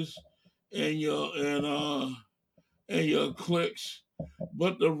rivalries and your cliques,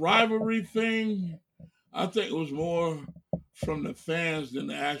 but the rivalry thing, I think it was more from the fans than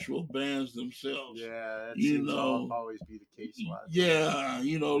the actual bands themselves. Yeah, that seems to always be the case. Yeah,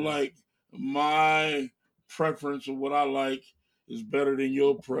 like my preference of what I like is better than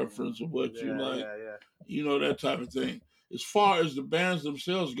your preference of what you like. Yeah. That type of thing. As far as the bands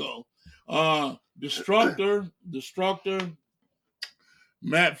themselves go, Destructor,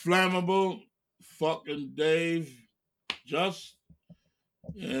 Matt Flammable, fucking Dave, Just,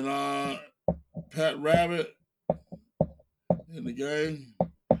 and Pat Rabbit in the game.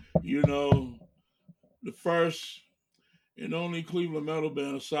 The first and only Cleveland metal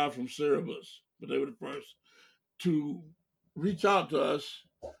band aside from Cerebus, but they were the first to reach out to us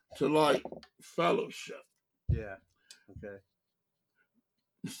to fellowship. Yeah. Okay.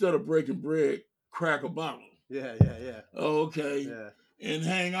 Instead of breaking bread, crack a bottle. Yeah. Okay. Yeah. And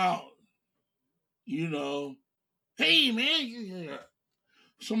hang out. Hey man,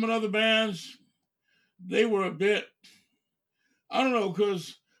 some of the other bands, they were a bit, I don't know,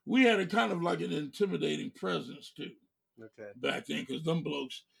 because we had a kind of an intimidating presence too. Okay. Back then, because them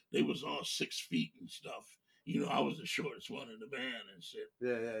blokes, they was on 6 feet and stuff. I was the shortest one in the band and shit.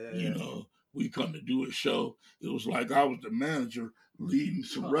 Yeah. We come to do a show. It was like I was the manager leading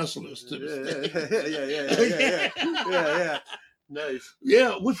some wrestlers to the stage. Yeah. Nice.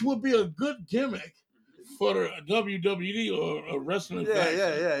 Yeah, which would be a good gimmick for a WWE or a wrestling faction.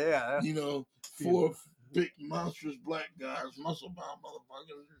 Yeah. 4 big monstrous black guys, muscle bound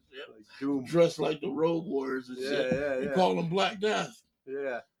motherfuckers and shit. Doom. Dressed like the Road Warriors and shit. Yeah. They call them Black Death.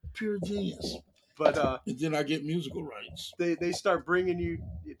 Yeah. Pure genius. But and then I get musical rights. They start bringing you.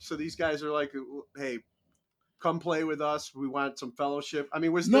 So these guys are like, hey, come play with us. We want some fellowship. I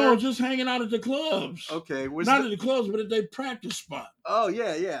mean, just hanging out at the clubs. Okay, not at the clubs, but at their practice spot. Oh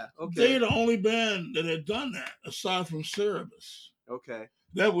yeah. Okay, they're the only band that had done that aside from Cerebus. Okay,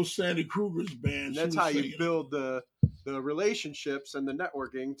 that was Sandy Kruger's band. And that's how you build the relationships and the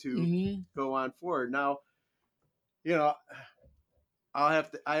networking to go on forward. Now, I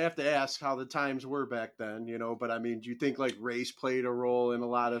have to ask how the times were back then, but I mean, do you think race played a role in a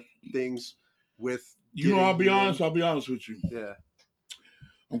lot of things with? I'll be honest with you. Yeah.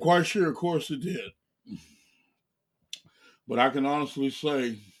 I'm quite sure, of course, it did. But I can honestly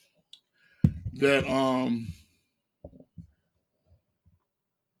say that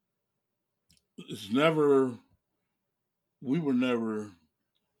we were never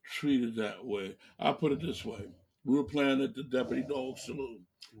treated that way. I put it this way: we were playing at the Deputy Dog Saloon,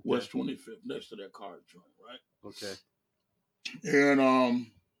 West 25th, next to that car joint, right? Okay.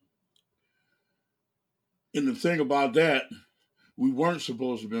 And the thing about that, we weren't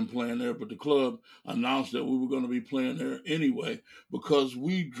supposed to have been playing there, but the club announced that we were going to be playing there anyway because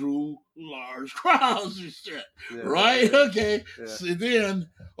we drew large crowds and shit. Yeah, right? Yeah. Okay. Yeah. So then,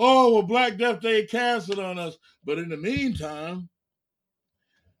 well, Black Death Day canceled on us. But in the meantime,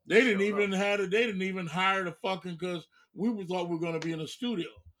 they didn't even hire the fucking, because we thought we were going to be in the studio.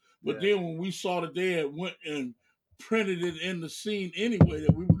 But then when we saw that they had went and printed it in the scene anyway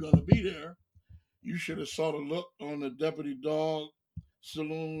that we were going to be there, you should have saw the look on the Deputy Dog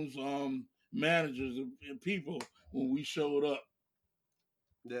Saloon's managers and people when we showed up.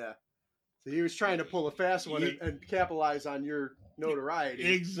 Yeah. So he was trying to pull a fast one and capitalize on your notoriety.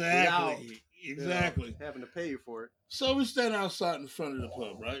 Exactly. Without, having to pay you for it. So we stand outside in front of the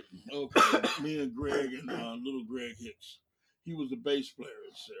club, right? Okay. Me and Greg and little Greg Hicks. He was the bass player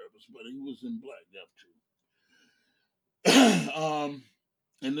at Cerebus, but he was in Black Death too.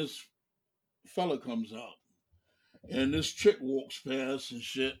 And this fella comes out, and this chick walks past and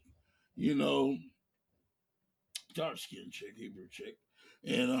shit, dark skinned chick, Hebrew chick,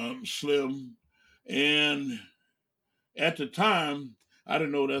 and slim. And at the time, I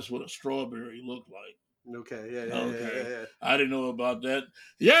didn't know that's what a strawberry looked like. Okay, yeah. I didn't know about that.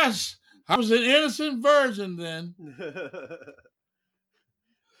 Yes, I was an innocent virgin then.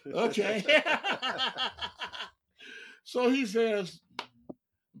 Okay. So he says,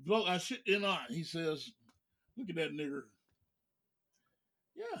 bloke, I shit in on. He says, look at that nigger.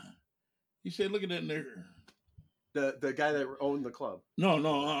 Yeah. He said, look at that nigger. The guy that owned the club.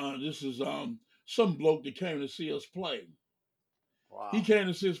 No. This is some bloke that came to see us play. Wow. He came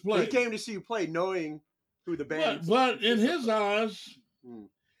to see us play. So he came to see you play knowing who the band But in his eyes,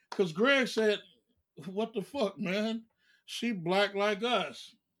 because Greg said, what the fuck, man? She black like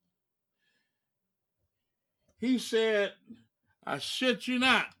us. He said, I shit you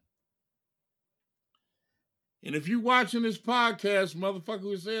not. And if you're watching this podcast, motherfucker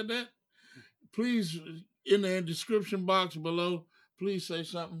who said that, please, in the description box below, please say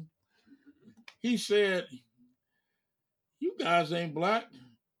something. He said, you guys ain't black.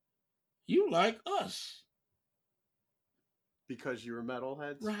 You like us. Because you were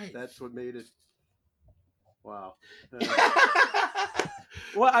metalheads? Right. That's what made it. Wow.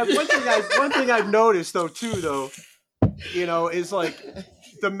 Well, one thing I've noticed though, is like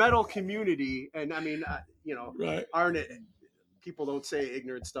the metal community, and I mean, right. aren't it? People don't say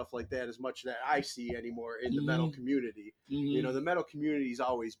ignorant stuff like that as much that I see anymore in the metal community. The metal community's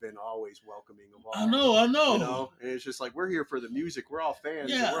always been welcoming of all. I know. And it's just like, we're here for the music. We're all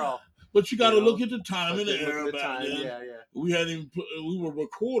fans. Yeah. We're all. But you got to look at the time and the era back then. Yeah. We were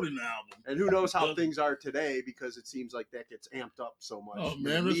recording the album. And who knows how things are today, because it seems like that gets amped up so much. Oh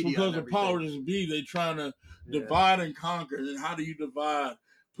man, that's because the powers that be, they trying to divide and conquer. And how do you divide?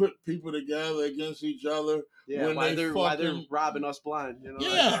 Put people together against each other. Yeah, why they're robbing us blind.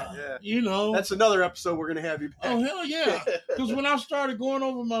 Yeah. That's another episode we're gonna have you back. Oh hell yeah! Because when I started going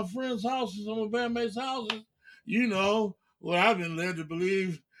over my friends' houses and my bandmates' houses, what I've been led to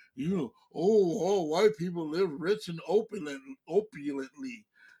believe, white people live rich and opulently.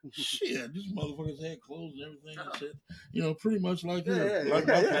 Shit, these motherfuckers had clothes and everything and shit. Pretty much like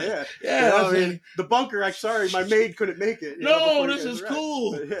Yeah. I mean, the bunker. I'm sorry, my maid couldn't make it. No, this is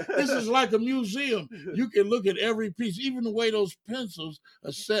cool. This is like a museum. You can look at every piece, even the way those pencils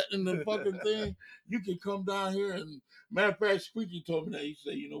are set in the fucking thing. You can come down here and, matter of fact, Squeaky told me that. He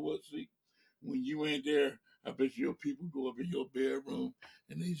said, you know what, see, when you ain't there, I bet your people go up in your bedroom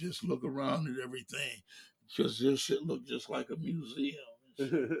and they just look around at everything because this shit look just like a museum.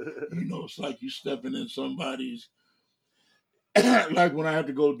 It's like you stepping in somebody's, like when I had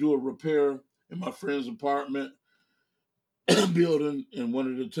to go do a repair in my friend's apartment building, in one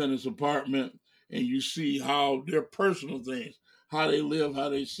of the tenants' apartment, and you see how their personal things, how they live, how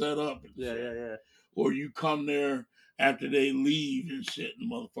they set up. Yeah. Or you come there after they leave and shit, and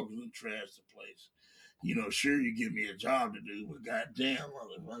the motherfuckers will trash the place. Sure, you give me a job to do, but goddamn,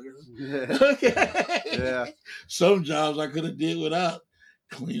 motherfuckers. Okay. Yeah. Some jobs I could have did without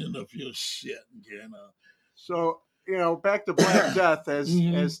cleaning up your shit, So, back to Black Death as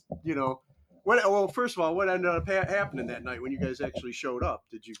first of all, what ended up happening that night when you guys actually showed up?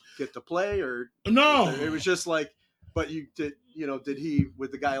 Did you get to play, or no? It was just like, But you did, did he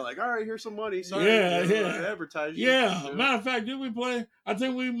with the guy like, all right, here's some money, sorry, advertise you. Yeah, matter of fact, did we play? I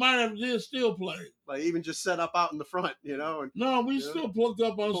think we might have still play. Like even just set up out in the front, and no, we still plugged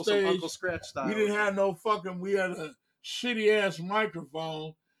up on stage. Some Uncle Scratch style. We didn't have no fucking. We had a shitty ass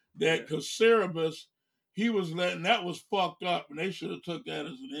microphone that because Cerebus, he was letting that was fucked up, and they should have took that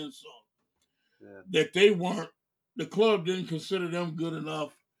as an insult. Yeah. That they weren't. The club didn't consider them good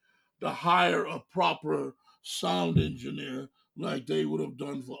enough to hire a proper sound engineer like they would have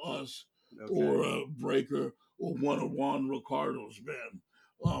done for us, or a Breaker, or one of Juan Ricardo's band.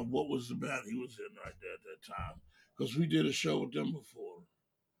 What was the band he was in right there at that time? Because we did a show with them before.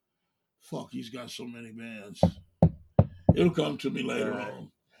 Fuck, he's got so many bands. It'll come to me later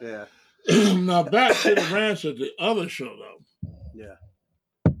on. Yeah. Now back to the ranch at the other show though. Yeah.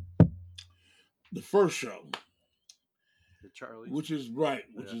 The first show. Charlie, which is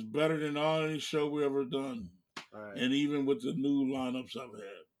better than all any show we ever done, and even with the new lineups I've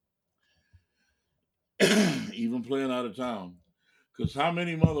had, even playing out of town, because how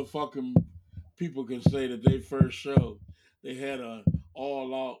many motherfucking people can say that they first show they had a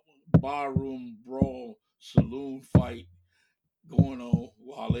all-out barroom brawl saloon fight going on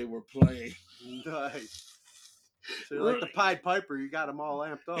while they were playing? Nice. So you're like the Pied Piper, you got them all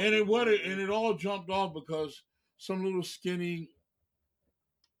amped up, and it all jumped off because some little skinny,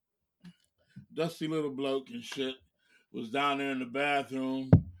 dusty little bloke and shit was down there in the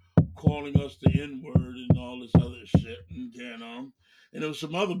bathroom calling us the N-word and all this other shit and carrying on. And there was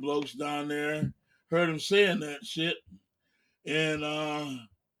some other blokes down there, heard him saying that shit, and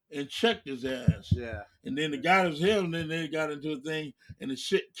checked his ass. Yeah. And then the guy was him, and then they got into a thing, and the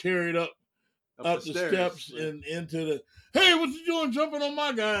shit carried up the steps and into the, hey, what you doing jumping on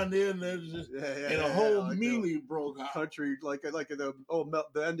my guy? And then there's just, and a whole melee broke out. Country, like the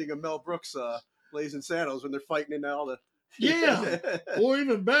ending of Mel Brooks' Blazing Saddles when they're fighting in all the... Yeah. Or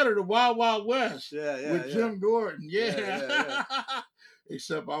even better, the Wild Wild West. With Jim Gordon. Yeah.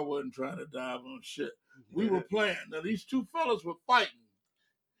 Except I wasn't trying to dive on shit. We were playing. Now, these two fellas were fighting.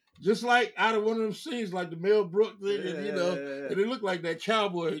 Just like out of one of them scenes, like the Mel Brooks thing, and and it looked like that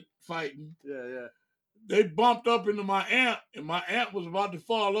cowboy fighting. Yeah. They bumped up into my amp, and my amp was about to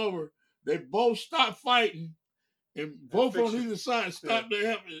fall over. They both stopped fighting, and both on either side stopped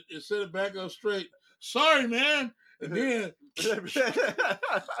their amp and set it back up straight. Sorry, man. And then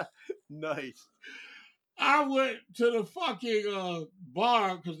nice. I went to the fucking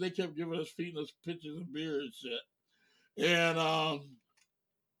bar because they kept feeding us pictures of beer and shit.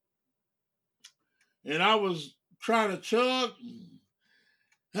 And I was trying to chug.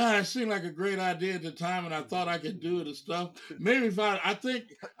 It seemed like a great idea at the time, and I thought I could do it and stuff. Maybe I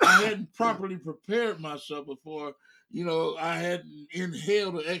think I hadn't properly prepared myself before. I hadn't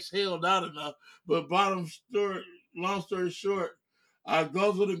inhaled or exhaled out enough. But long story short, I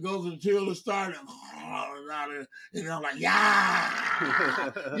guzzled until it started. And I'm like,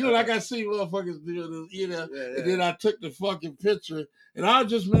 yeah. Like I see motherfuckers do this, And then I took the fucking picture, and I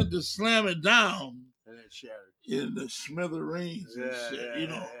just meant to slam it down. And it shattered. In the smithereens and shit,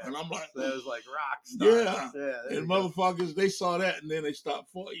 And I'm like, that was like rock star. Yeah. And motherfuckers, they saw that and then they stopped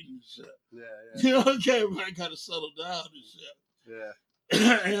fighting and shit. Yeah. Everybody kind of settled down and shit. Yeah.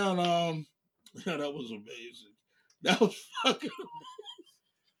 And that was amazing. That was fucking amazing.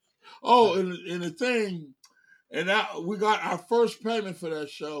 Oh, and the thing, and we got our first payment for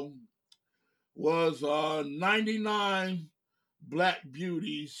that show was 99 Black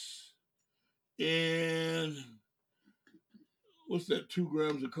Beauties. And what's that? 2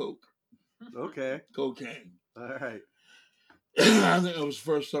 grams of coke. Okay. Cocaine. All right. I think it was the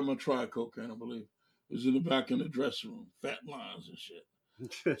first time I tried cocaine, I believe. It was in the back in the dressing room. Fat lines and shit.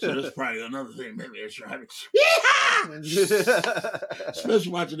 So that's probably another thing. Maybe I should have it.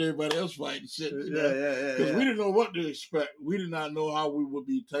 Especially watching everybody else fight and shit. Because we didn't know what to expect. We did not know how we would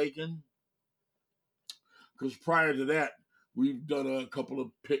be taken. Because prior to that, we've done a couple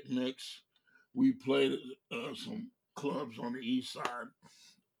of picnics. We played some clubs on the east side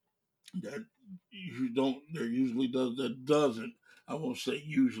that doesn't, I won't say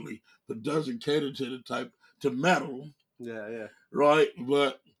usually, but doesn't cater to the type, to metal. Yeah. Right?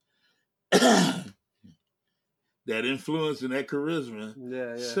 But that influence and that charisma.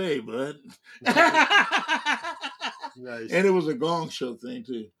 Yeah. Say, bud. Nice. And it was a gong show thing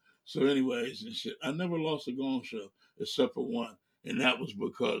too. So anyways and shit. I never lost a gong show except for one. And that was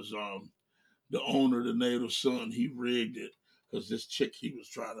because the owner, the native son, he rigged it because this chick who was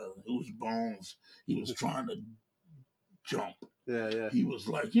Bones, he was trying to jump. Yeah. He was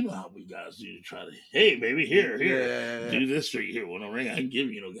like, you know how we guys do to try to, hey, baby, here, Yeah. do this for you. Here, with a ring, I can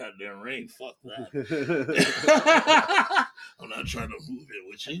give you no goddamn ring. Fuck that. I'm not trying to move it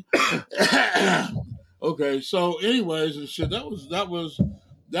with you. Okay, so anyways and shit, that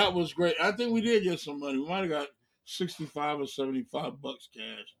was great. I think we did get some money. We might have got $65 or $75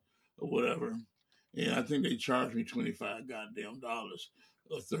 cash or whatever. And I think they charged me $25 goddamn dollars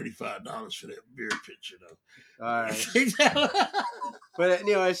or $35 for that beer pitcher though. All right. But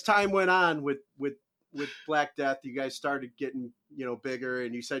as time went on with Black Death, you guys started getting bigger,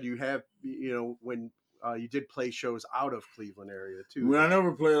 and you said you have when you did play shows out of Cleveland area too. Well, I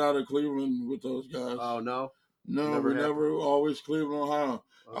never played out of Cleveland with those guys. Oh no, never always Cleveland, Ohio.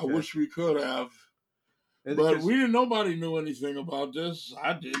 Okay. I wish we could have, but nobody knew anything about this.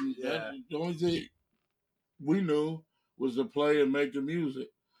 I didn't. Yeah. The only thing we knew was to play and make the music.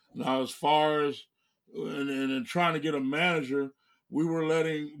 Now, as far as and trying to get a manager, we were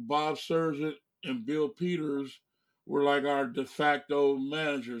letting Bob Surgent and Bill Peters were like our de facto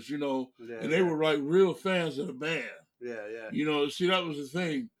managers, and they were like real fans of the band. Yeah. See, that was the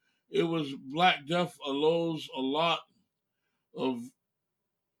thing. It was Black Death allows a lot of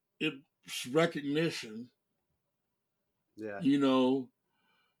its recognition. Yeah.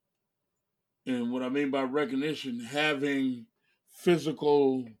 And what I mean by recognition, having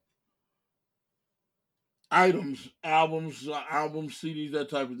physical items, albums, CDs, that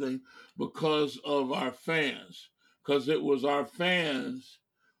type of thing, because of our fans. Because it was our fans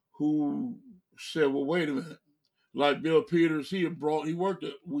who said, well, wait a minute. Like Bill Peters, he worked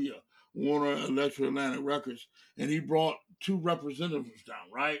at Warner Electro Atlantic Records, and he brought 2 representatives down,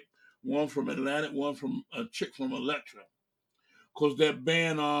 right? One from Atlantic, one from a chick from Electra. Because that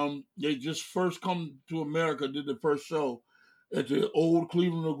band, they just first come to America, did the first show at the old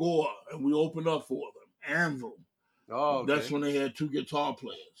Cleveland Agora, and we opened up for them. Anvil. Oh, okay. That's when they had 2 guitar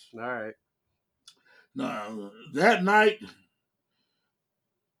players. All right. Now, that night,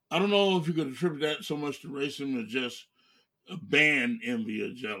 I don't know if you could attribute that so much to racism or just a band envy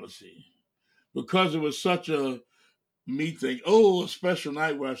or jealousy. Because it was such a me thing, a special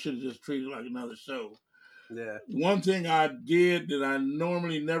night where I should have just treated it like another show. Yeah. One thing I did that I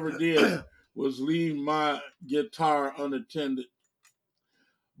normally never did was leave my guitar unattended.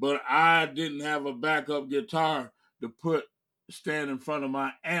 But I didn't have a backup guitar to stand in front of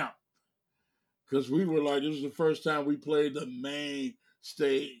my amp. Because we were like, this was the first time we played the main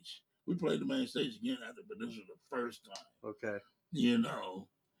stage. We played the main stage again after, but this was the first time. Okay.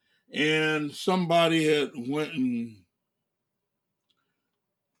 And somebody had went and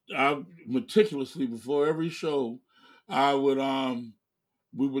I meticulously before every show, I would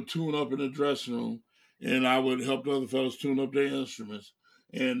we would tune up in the dressing room, and I would help the other fellas tune up their instruments,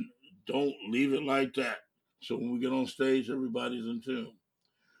 and don't leave it like that. So when we get on stage, everybody's in tune.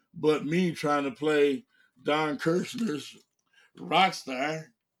 But me trying to play Don Kirshner's Rockstar,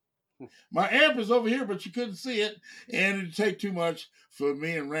 my amp is over here, but you couldn't see it, and it'd take too much for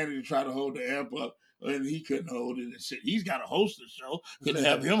me and Randy to try to hold the amp up. And he couldn't hold it. And he's got to host the show. Couldn't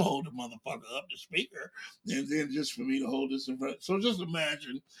have him hold the motherfucker up the speaker. And then just for me to hold this in front. So just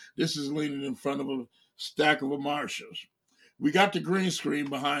imagine this is leaning in front of a stack of Marshalls. We got the green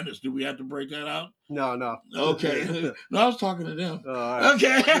screen behind us. Do we have to break that out? No. Okay. No, I was talking to them. Oh, all right.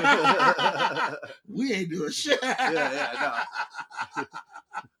 Okay. We ain't doing shit. Yeah,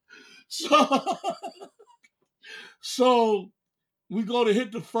 no. So we go to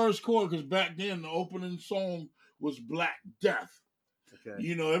hit the first chord because back then the opening song was Black Death.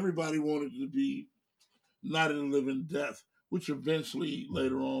 Okay. Everybody wanted to be Not in the Living Death, which eventually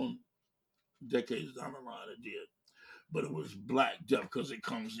later on, decades down the line, it did. But it was Black Death because it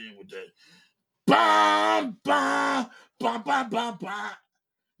comes in with that ba ba ba ba ba ba.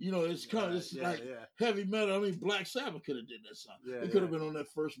 It's kind of heavy metal. I mean, Black Sabbath could have did that song. It could have been on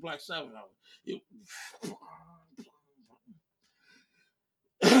that first Black Sabbath album.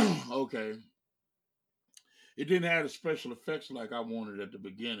 Okay. It didn't have the special effects like I wanted at the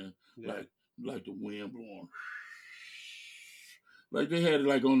beginning, like the wind blowing, like they had it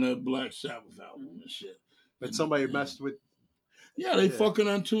like on that Black Sabbath album and shit. But somebody messed with. Yeah, they fucking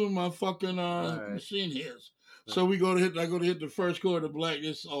untuned my fucking machine heads. So I go to hit the first chord of Black.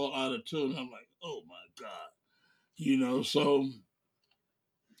 It's all out of tune. I'm like, oh my god, So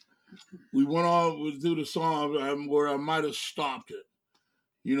we went on through the song where I might have stopped it.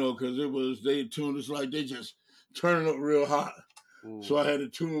 Because they tuned us like they just turning up real hot. Ooh. So I had to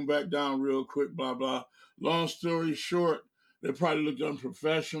tune them back down real quick, blah, blah. Long story short, they probably looked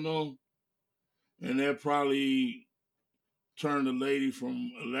unprofessional, and they probably turned the lady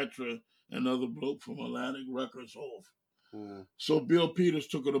from Electra and another bloke from Atlantic Records off. So Bill Peters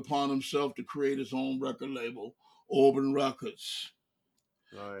took it upon himself to create his own record label, Urban Records.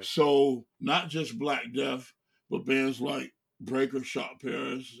 Right. So not just Black Death, but bands like Breaker, Shot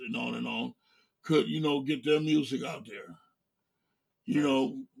Paris, and on could, get their music out there.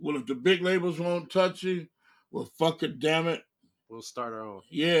 Well, if the big labels won't touch you, well, fuck it, damn it. We'll start our own.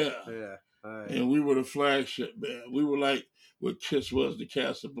 Yeah. Yeah. Right. And we were the flagship band. We were like what Kiss was to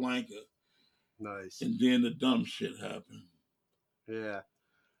Casablanca. Nice. And then the dumb shit happened. Yeah.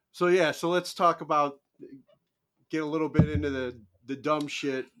 So let's talk about, get a little bit into the dumb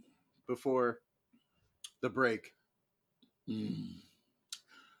shit before the break.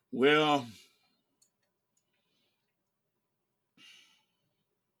 Well,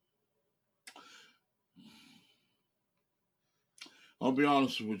 I'll be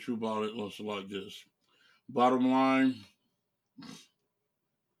honest with you about it. It's like this. Bottom line,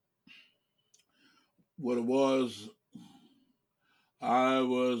 what it was, I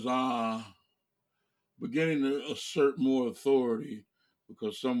was beginning to assert more authority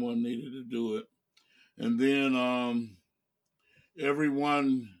because someone needed to do it. And then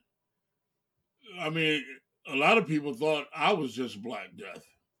everyone, a lot of people thought I was just Black Death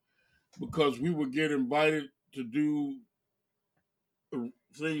because we would get invited to do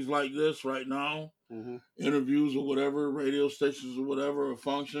things like this right now, interviews or whatever, radio stations or whatever, a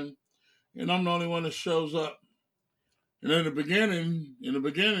function, and I'm the only one that shows up. And in the beginning,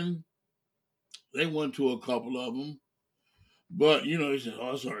 they went to a couple of them, but they said,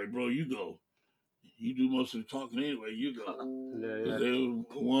 "Oh, sorry, bro, you go. You do most of the talking anyway. You go."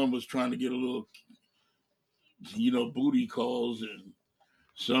 Yeah. One was trying to get a little, booty calls, and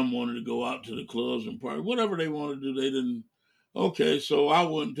some wanted to go out to the clubs and party. Whatever they wanted to do, they didn't. Okay, so I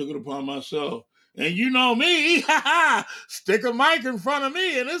went and took it upon myself. And you know me, stick a mic in front of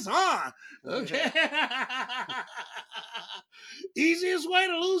me and it's on. Okay. Easiest way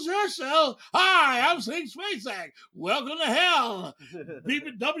to lose yourself. Hi, I'm Siki Spacek. Welcome to hell.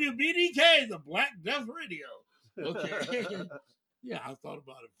 WBDK, the Black Death Radio. Okay. Yeah, I thought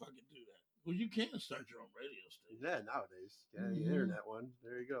about if I could do that. Well, you can start your own radio station. Yeah, nowadays. Yeah, the internet one.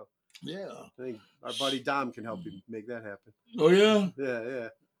 There you go. Yeah. I think our buddy Dom can help you make that happen. Oh, yeah? Yeah.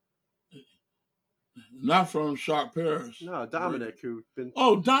 Not from Shark Paris. No, Dominic, who'd been...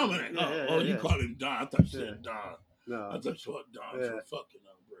 Oh, Dominic. Yeah, you called him Don. I thought you said Don. No. I thought you said Don for fucking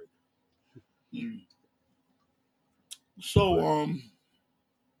outbreak. So,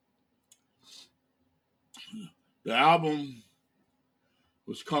 the album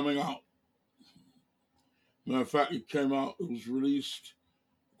was coming out. Matter of fact, it was released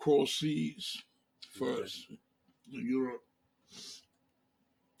across seas first in Europe.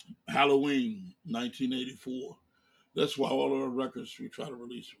 Halloween, 1984. That's why all of our records we try to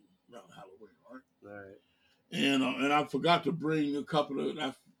release around Halloween, right? Right. And I forgot to bring a couple of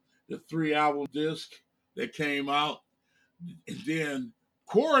the 3-album disc that came out, and then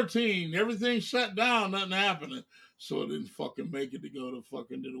quarantine, everything shut down, nothing happening, so I didn't fucking make it to go to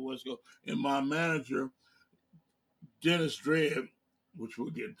the West Coast. And my manager, Dennis Dredd, which we'll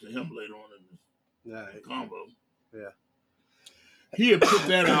get to him later on in the combo. Yeah. He had put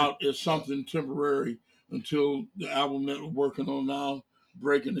that out as something temporary until the album that we're working on now,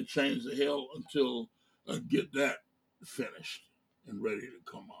 Breaking the Chains of Hell, until I get that finished and ready to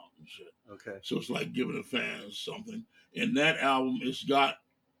come out and shit. Okay. So it's like giving the fans something. And that album, it's got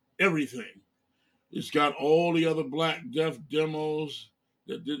everything. It's got all the other Black Death demos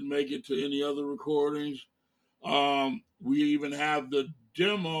that didn't make it to any other recordings. We even have the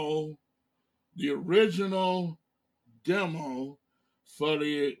demo, the original demo for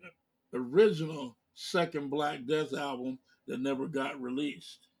the original second Black Death album that never got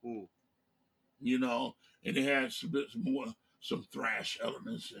released. Mm. And it had some thrash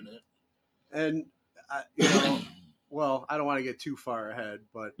elements in it. And, well, I don't want to get too far ahead,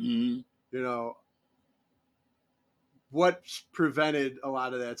 but, what's prevented a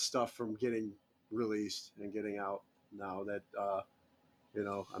lot of that stuff from getting released and getting out now that,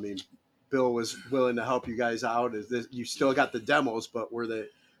 Bill was willing to help you guys out? Is this, you still got the demos, but were they?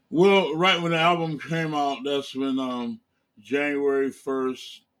 Well, right when the album came out, that's when January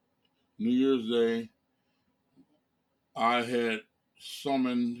 1st, New Year's Day, I had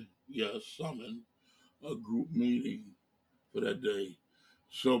summoned a group meeting for that day.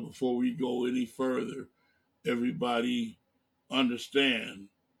 So before we go any further, everybody understand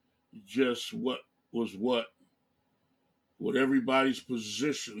just what everybody's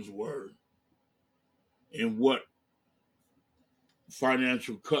positions were and what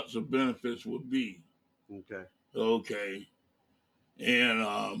financial cuts or benefits would be. Okay. And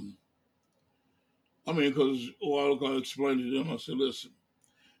I mean, because I explained to them, I said, listen,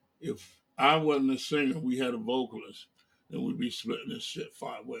 if I wasn't a singer, we had a vocalist, then we'd be splitting this shit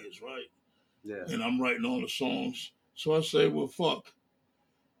 5 ways, right? Yeah. And I'm writing all the songs. So I say, well, fuck.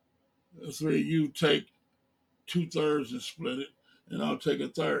 The 3 of you take 2/3 and split it, and I'll take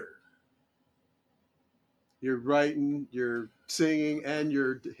 1/3. You're writing, you're singing, and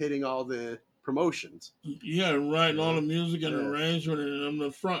you're hitting all the promotions. Yeah, writing all the music and Yeah. arrangement, and I'm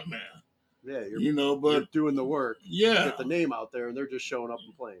the front man. Yeah, you're, You know, you're but doing the work. yeah, Get the name out there, and they're just showing up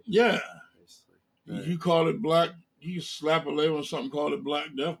and playing. yeah. Basically. You call it black, you slap a label on something, call it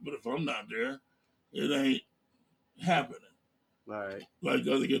Black Death, but if I'm not there, it ain't happening. All right. Like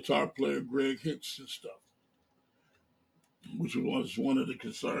the other guitar player, Greg Hicks and stuff, which was one of the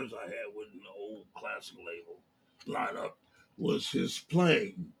concerns I had with the old classic label lineup, was his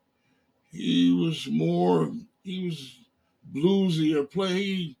playing. He was bluesy or playing.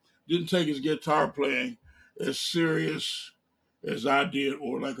 He didn't take his guitar playing as serious as I did,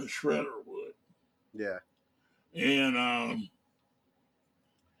 or like a shredder would. Yeah. And I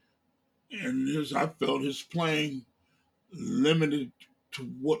felt his playing limited to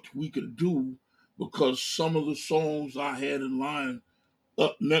what we could do, because some of the songs I had in line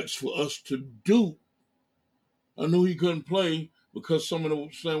up next for us to do, I knew he couldn't play, because some of the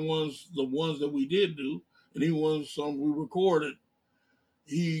same ones, the ones that we did do, and even ones some we recorded,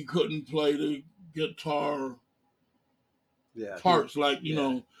 he couldn't play the guitar parts like, you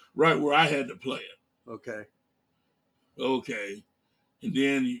know, right where I had to play it. Okay. Okay. And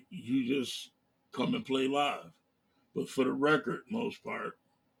then you just come and play live. But for the record, most part,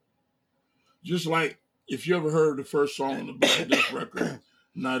 just like if you ever heard the first song on the Black Death record,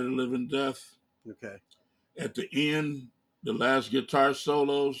 Night of the Living Death. Okay. At the end, the last guitar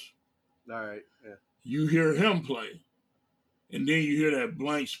solos. All right. Yeah. You hear him play. And then you hear that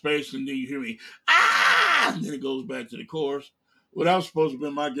blank space, and then you hear me, ah! And then it goes back to the chorus. Well, that was supposed to be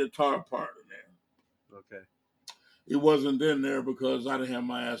my guitar part in there. Okay. It wasn't in there because I didn't have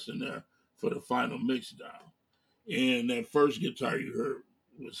my ass in there for the final mix down. And that first guitar you heard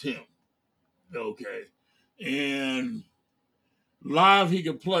was him. Okay. And live he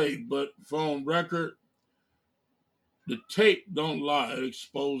could play, but on record, the tape don't lie. It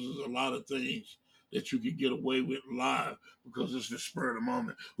exposes a lot of things that you could get away with live, because it's the spur of the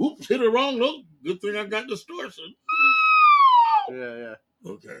moment. Oops, hit it wrong note. Good thing I got distortion. Yeah.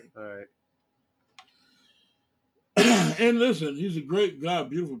 Okay. All right. And listen, he's a great guy,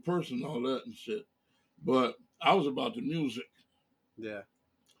 beautiful person, all that and shit. But I was about the music. Yeah.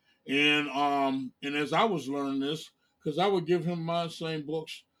 And as I was learning this, because I would give him my same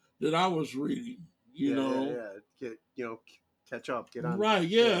books that I was reading, you know. Yeah. Get, catch up, get on. Right,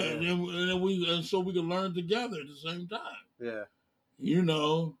 yeah. And so we could learn together at the same time. Yeah. You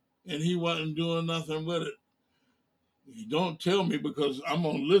know, and he wasn't doing nothing with it. You don't tell me, because I'm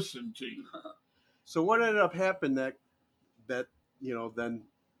gonna listen to you. So what ended up happening that then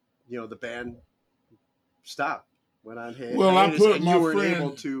the band stopped, went on hiatus. Well, I put my you weren't friend.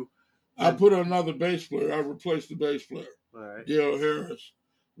 able to. I put another bass player. I replaced the bass player, All right. Dale Harris,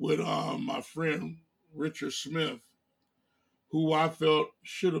 with my friend Richard Smith, who I felt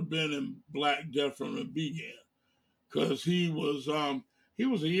should have been in Black Death from the beginning, because he was a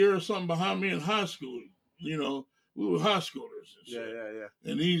year or something behind me in high school. You know, we were high schoolers and shit. Yeah.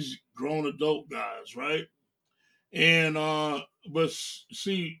 And these grown adult guys, right? And but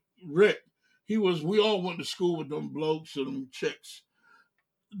see, Rick, we all went to school with them blokes and them chicks.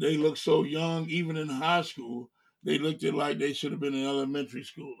 They looked so young, even in high school. They looked like they should have been in elementary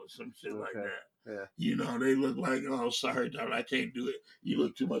school or some shit like that. Yeah. You know, they look like, oh, sorry, darling, I can't do it. You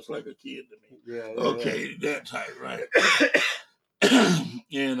look too much like a kid to me. Yeah. Okay, that type, right?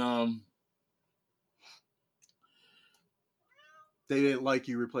 And they didn't like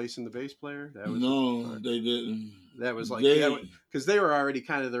you replacing the bass player. No, they didn't. That was like because they were already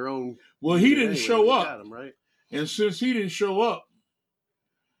kind of their own. Well, he didn't show up, got him, right? And since he didn't show up,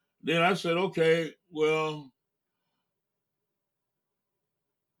 then I said, okay, well,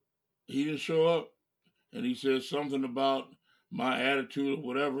 he didn't show up, and he said something about my attitude or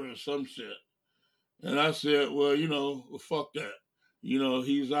whatever or some shit. And I said, well, fuck that.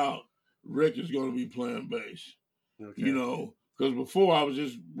 He's out. Rick is going to be playing bass. Okay. Because before I was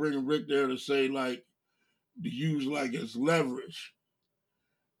just bringing Rick there to say, like, to use like as leverage.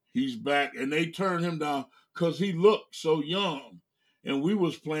 He's back, and they turned him down because he looked so young. And we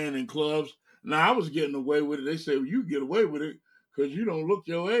was playing in clubs. Now, I was getting away with it. They said, well, you get away with it because you don't look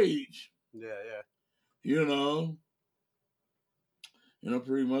your age. Yeah. And I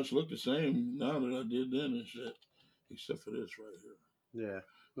pretty much look the same now that I did then and shit, except for this right here. Yeah.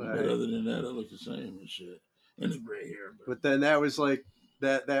 All But right. other than that, I look the same and shit. And the gray hair. But then that was like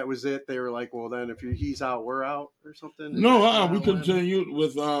that was it. They were like, well, then if he's out, we're out or something. Is No, that kinda we how it went? continued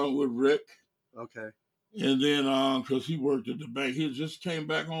with Rick. Okay. And then, because he worked at the bank, he just came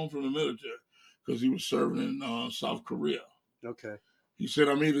back home from the military because he was serving in South Korea. Okay. He said,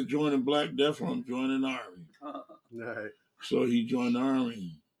 I'm either joining Black Death or I'm joining the Army. All right. So he joined the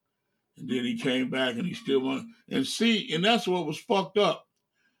Army. And then he came back and he still wanted. And that's what was fucked up.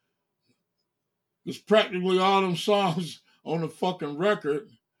 Because practically all them songs on the fucking record,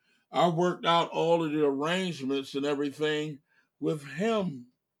 I worked out all of the arrangements and everything with him.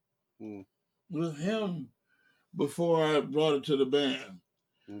 Hmm. With him before I brought it to the band.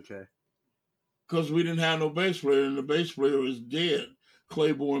 Okay. Because we didn't have no bass player, and the bass player was dead,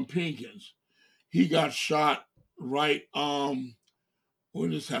 Claiborne Pinkins. He got shot right, when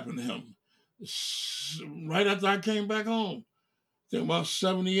this happened to him? Right after I came back home. I think about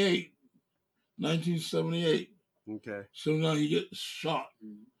 1978. Okay. So now he gets shot,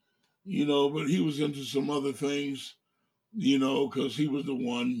 but he was into some other things, because he was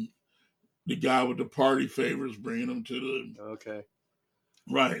the guy with the party favors bringing him to the... Okay.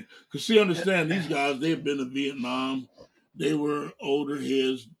 Right. Because see, understand, these guys, they've been to Vietnam. They were older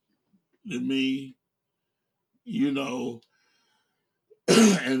heads than me, and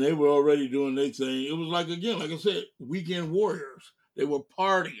they were already doing their thing. It was like, again, like I said, weekend warriors. They were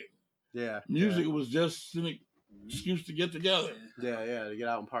partying. Yeah. Music was just an excuse to get together. Yeah, to get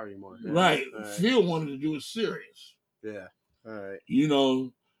out and party more. Yeah. Right. All right. Phil wanted to do it serious. Yeah. All right.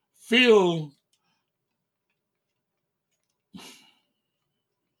 Phil...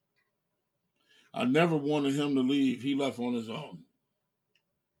 I never wanted him to leave. He left on his own.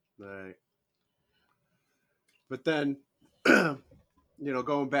 All right. But then,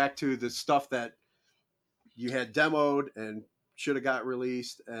 going back to the stuff that you had demoed and should have got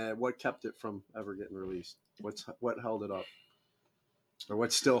released, what kept it from ever getting released? What held it up? Or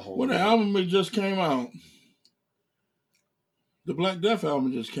what's still holding the it up? album that just came out. The Black Death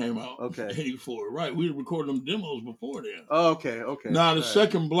album just came out. Okay. 84. Right. We recorded them demos before then. Oh, okay. Now, the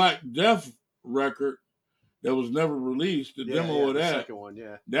second Black Death record that was never released, the demo of that, the second one,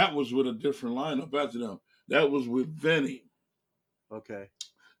 that was with a different lineup after them. That was with Vinny. Okay.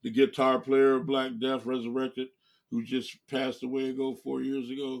 The guitar player of Black Death Resurrected, who just passed away 4 years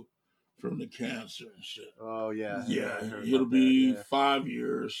ago from the cancer and shit. Oh, yeah. Yeah, I heard it'll about be that, 5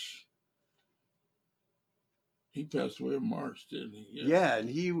 years. He passed away in March, didn't he? Yeah, and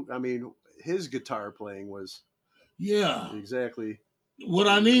his guitar playing was exactly what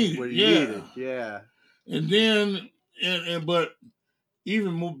I needed. What he needed, yeah. And then, but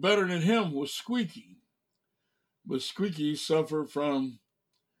even more better than him was Squeaky. But Squeaky suffered from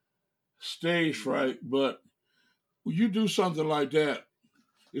stage fright. But when you do something like that,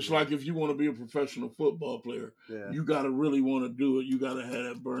 it's like if you want to be a professional football player, you got to really want to do it. You got to have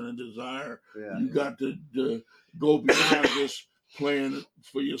that burning desire. Yeah. You got to go beyond just playing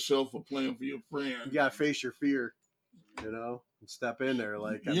for yourself or playing for your friend. You got to face your fear, and step in there.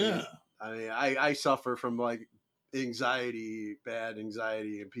 I suffer from like anxiety, bad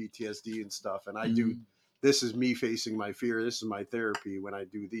anxiety and PTSD and stuff. And I do, this is me facing my fear. This is my therapy when I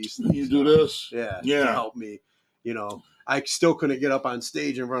do these things. You do this? Yeah. To help me, I still couldn't get up on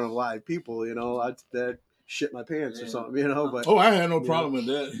stage in front of live people, that shit my pants or something, but. Oh, I had no problem with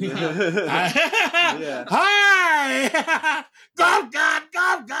that. Yeah. Hi! Go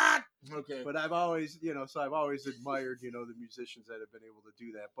God! Okay. But I've always, I've always admired, the musicians that have been able to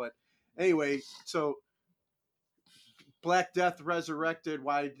do that. But anyway, so Black Death Resurrected,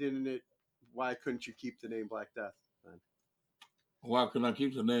 why couldn't you keep the name Black Death then? Why couldn't I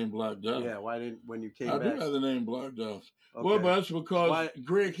keep the name Black Death? Yeah, why didn't, when you came back? I do have the name Black Death. Okay. Well, but that's because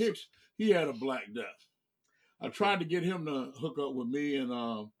Greg Hicks, he had a Black Death. I tried to get him to hook up with me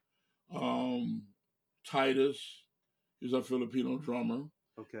and Titus, he's a Filipino drummer.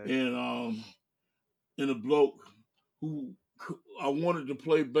 Okay. And a bloke who I wanted to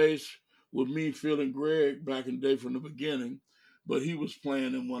play bass with me, Phil and Greg back in the day from the beginning, but he was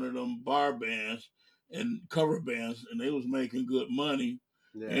playing in one of them bar bands and cover bands, and they was making good money.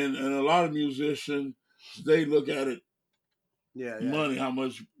 Yeah. And a lot of musicians, they look at it, money, how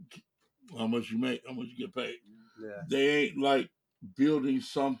much you make, how much you get paid. Yeah. They ain't like building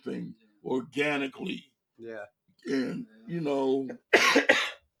something organically. Yeah. And,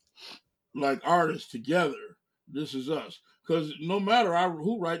 like artists together, this is us. Because no matter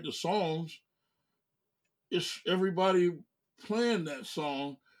who write the songs, it's everybody playing that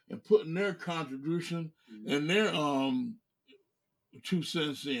song and putting their contribution and their 2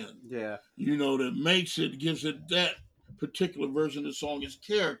 cents in. Yeah. That makes it, gives it that particular version of the song is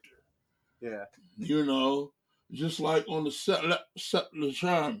character. Yeah. You know, just like on the set the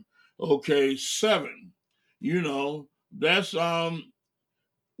charm. Okay, 7. You know, that's one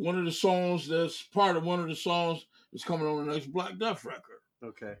of the songs that's part of one of the songs that's coming on the next Black Death record.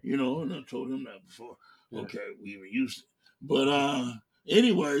 Okay. You know, and I told him that before. Yeah. Okay, we even used it. But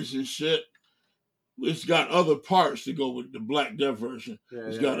anyways and shit, it's got other parts to go with the Black Death version. Yeah,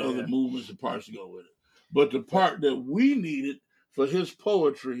 It's yeah, got yeah, other yeah. movements and parts to go with it. But the part that we needed for his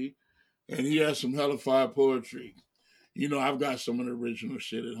poetry, and he has some hella fire poetry. You know, I've got some of the original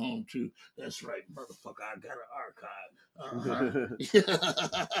shit at home too. That's right, motherfucker. I got an archive.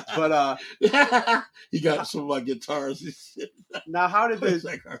 But he got some of my guitars and shit. now how did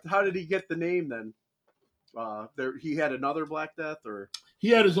Like, he get the name then? He had another Black Death, or he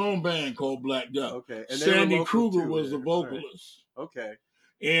had his own band called Black Death. okay, and they were Sandy local Kruger too, was the there. All right. vocalist. Okay,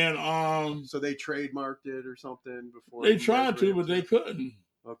 And so they trademarked it or something before they you guys tried were to, able but they couldn't.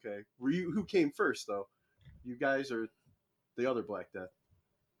 Okay, who came first though? You guys or the other Black Death?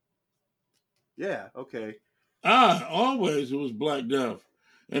 Yeah. Okay. Always it was Black Death.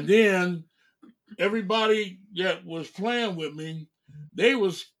 And then everybody that was playing with me, they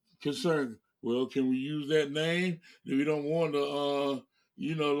was concerned, well, can we use that name? We don't want to,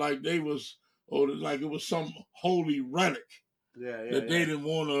 like they was, or like it was some holy relic that they didn't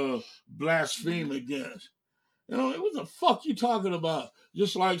want to blaspheme against. You know, it was the fuck you talking about?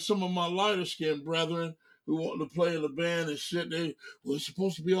 Just like some of my lighter skinned brethren who want to play in the band and shit, it's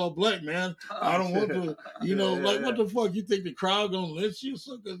supposed to be all black, man. I don't want to, what the fuck? You think the crowd gonna lynch you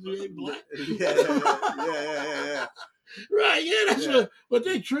because you ain't black? Yeah. Right, yeah, that's what. But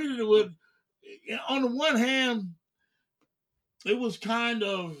they treated it with. On the one hand, it was kind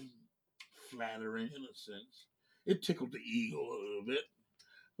of flattering in a sense. It tickled the ego a little bit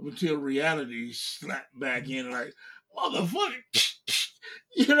until reality slapped back in, like, motherfucker,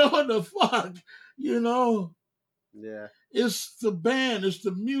 you know what the fuck, Yeah. It's the band, it's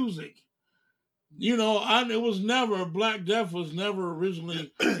the music. It was never, Black Death was never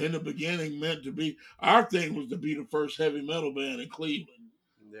originally in the beginning meant to be, our thing was to be the first heavy metal band in Cleveland.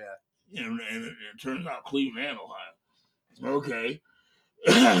 Yeah. And it turns out Cleveland and Ohio. Okay.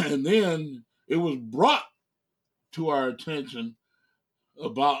 And then it was brought to our attention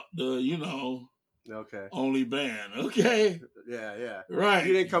about the, okay, only band. Okay. Yeah. Right.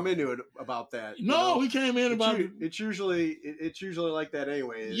 You didn't come into it about that. No, we came in about it. It's usually like that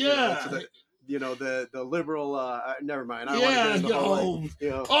anyway. Yeah. The liberal. Never mind. I Yeah. don't want to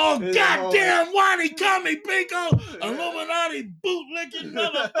get into Oh goddamn! Why he call me Pinko? Illuminati bootlicking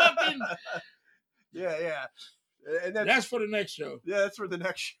motherfucking. Yeah. And that's for the next show. Yeah, that's for the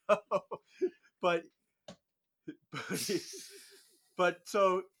next show. but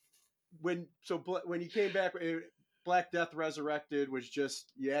so when you came back, Black Death Resurrected was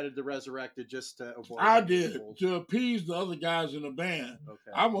just, you added the Resurrected just to avoid. I did to appease the other guys in the band.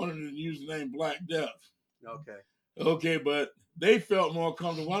 Okay. I wanted to use the name Black Death. Okay, but they felt more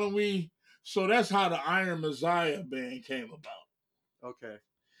comfortable. Why don't we? So that's how the Iron Messiah band came about. Okay.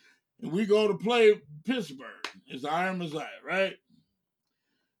 And we go to play Pittsburgh. It's the Iron Messiah, right?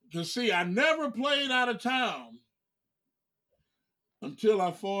 Because see, I never played out of town until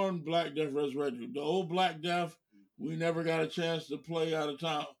I formed Black Death Resurrected. The old Black Death, we never got a chance to play out of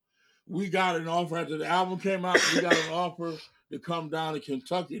town. We got an offer after the album came out. We got an offer to come down to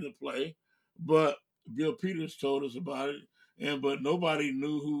Kentucky to play, but Bill Peters told us about it, but nobody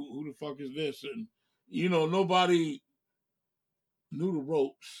knew who the fuck is this, and nobody knew the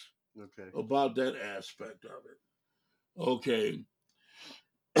ropes. Okay. About that aspect of it. Okay.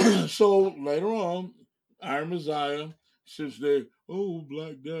 So later on, Iron Messiah, since they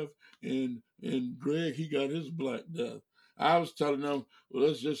Black Death and Greg, he got his Black Death. I was telling them, well,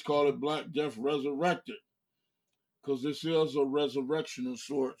 let's just call it Black Death Resurrected, because this is a resurrection of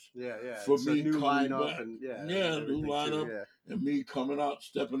sorts. Yeah. For it's me a new coming lineup back. and New lineup, and me coming out,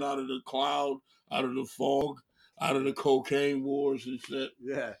 stepping out of the cloud, out of the fog, out of the cocaine wars and shit.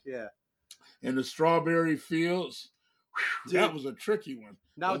 Yeah. And the strawberry fields, that was a tricky one.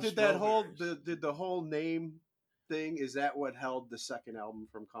 Now, did the whole name thing, is that what held the second album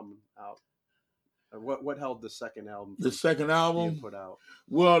from coming out? Or what held the second album? The second album being put out.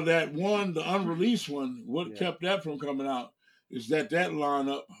 Well, that one, the unreleased one, what kept that from coming out is that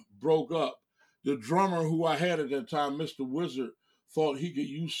lineup broke up. The drummer who I had at that time, Mr. Wizard, thought he could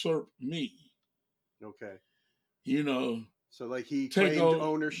usurp me. Okay. So like he claimed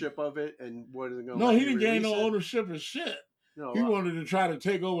ownership of it, and what is it going to? No, he didn't gain no ownership of shit. No, he wanted to try to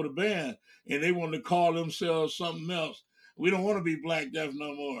take over the band, and they wanted to call themselves something else. We don't want to be Black Death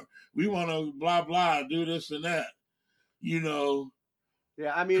no more. We want to blah blah do this and that. you know,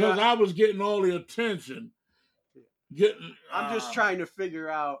 Yeah, I mean, because I was getting all the attention. I'm just trying to figure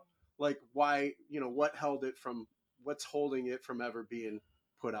out like why, what held it from, what's holding it from ever being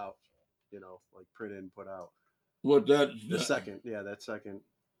put out, like printed and put out. What that second, that second.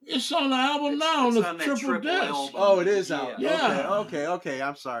 It's on the album now on the triple disc. album. Oh, it is out. Yeah. Okay.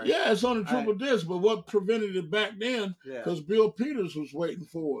 I'm sorry. Yeah, it's on the triple disc. But what prevented it back then? Because Bill Peters was waiting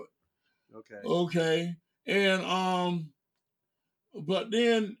for it. Okay. And but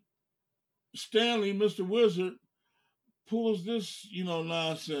then Stanley, Mr. Wizard, pulls this,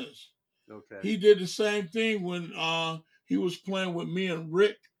 nonsense. Okay. He did the same thing when he was playing with me and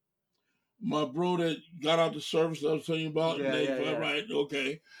Rick, my bro that got out the service that I was telling you about. Yeah. Right,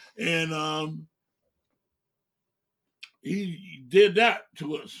 okay. And he did that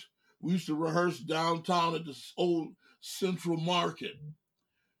to us. We used to rehearse downtown at this old Central Market.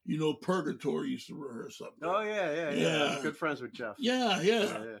 Purgatory used to rehearse up there. Oh, yeah. I'm good friends with Jeff. Yeah.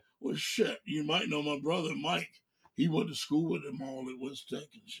 Well, shit, you might know my brother, Mike. He went to school with him all at West Tech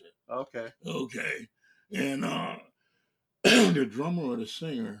and shit. Okay. And the drummer or the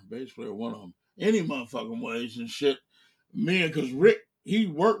singer, bass player, one of them, any motherfucking ways and shit. Because Rick, he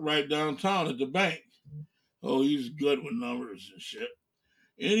worked right downtown at the bank. Oh, he's good with numbers and shit.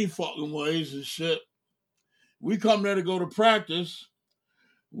 Any fucking ways and shit. We come there to go to practice.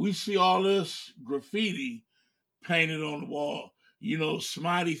 We see all this graffiti painted on the wall.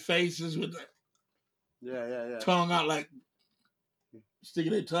 Smiley faces with the tongue out like,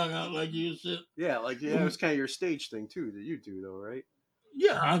 sticking their tongue out like you and shit. Yeah, it was kind of your stage thing too that you do though, right?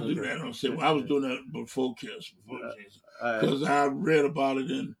 Yeah, I do that on set. I was doing that before Kiss, because I read about it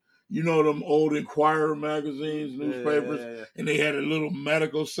in, them old Inquirer magazines, newspapers, and they had a little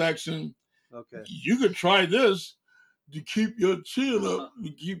medical section. Okay. You could try this to keep your chin up, to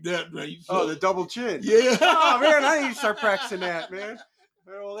keep that right. So, the double chin. Yeah. Oh man, I need to start practicing that, man.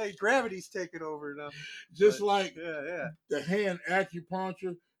 Well, gravity's taking over now. Like the hand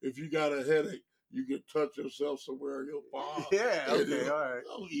acupuncture. If you got a headache, you can touch yourself somewhere in your palm. Yeah. Okay. All right.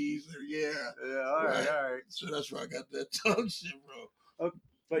 Oh, easy. Yeah. Yeah. All right. So that's where I got that tongue shit, bro. Okay.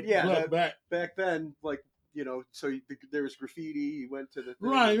 But back then, so there was graffiti. You went to the thing.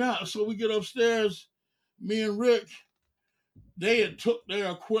 Right. Yeah. So we get upstairs. Me and Rick, they had took their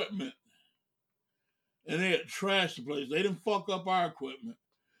equipment and they had trashed the place. They didn't fuck up our equipment,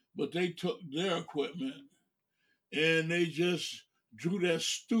 but they took their equipment and they just drew that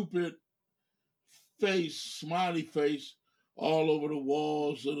stupid smiley face, all over the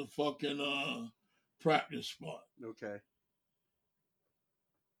walls of the fucking practice spot. Okay.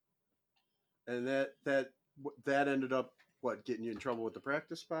 And that ended up getting you in trouble with the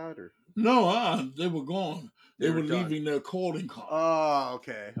practice spot, or no? They were gone. They were done. leaving their calling card. Oh,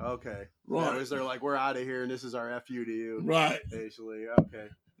 okay. Right. Was there like, we're out of here and this is our FU to you? Right. Basically, okay.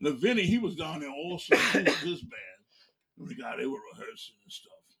 Now Vinny, he was down there also with his band. The guy, they were rehearsing and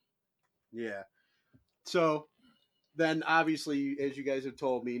stuff. Yeah. So then, obviously, as you guys have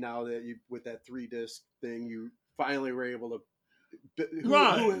told me, now that you with that 3-disc thing, you finally were able to.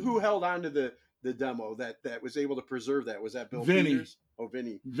 Who held on to the demo that was able to preserve that? Was that Bill Peters? Oh,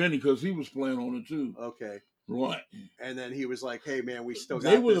 Vinny. Vinny, because he was playing on it too. Okay. Right. And then he was like, "Hey, man, we still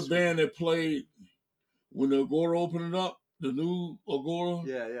got." They were the band that played when the Agora opened it up. The new Agora.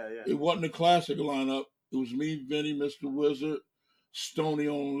 Yeah. It wasn't a classic lineup. It was me, Vinny, Mr. Wizard, Stoney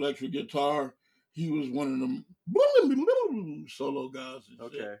on electric guitar. He was one of them solo guys.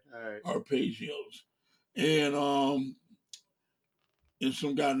 Okay, all right. Arpeggios. And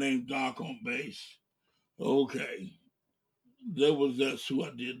some guy named Doc on bass. Okay. That's who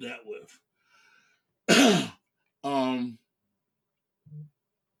I did that with.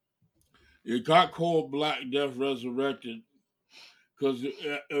 It got called Black Death Resurrected because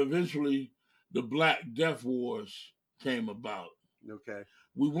eventually the Black Death Wars came about. Okay.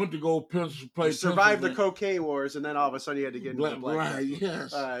 We went to go play. Survived the cocaine wars, and then all of a sudden you had to get into the Black Death.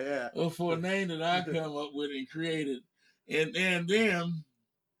 Yes. Yeah. Well, for a name that I come up with and created. And then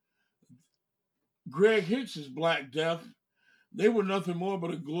Greg Hicks's Black Death, they were nothing more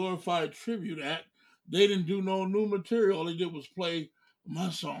but a glorified tribute act. They didn't do no new material. All they did was play my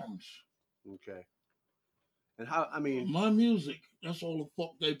songs. Okay. And my music. That's all the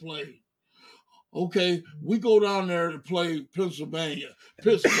fuck they played. Okay, we go down there to play Pennsylvania.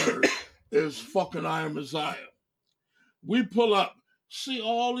 Pittsburgh is fucking I Am Messiah. We pull up, see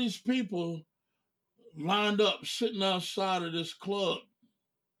all these people lined up sitting outside of this club.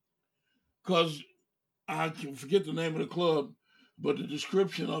 Because I can forget the name of the club, but the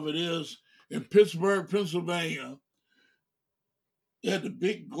description of it is in Pittsburgh, Pennsylvania. It had the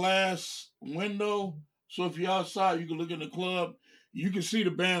big glass window, So if you're outside, you can look in the club. You can see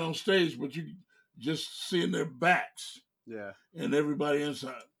the band on stage, but you just seeing their backs. Yeah. And everybody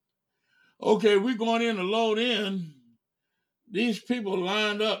inside. Okay, we're going in to load in. These people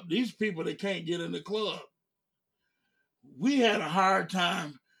lined up. These people that can't get in the club. We had a hard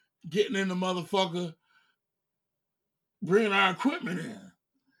time getting in the motherfucker, bringing our equipment in.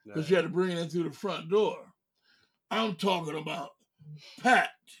 Because you had to bring it in through the front door. I'm talking about packed.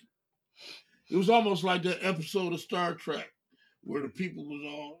 It was almost like that episode of Star Trek where the people was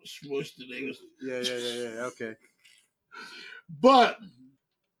all smushed and they was... Yeah. Okay. But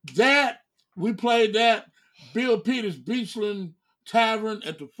we played that Bill Peters Beachland Tavern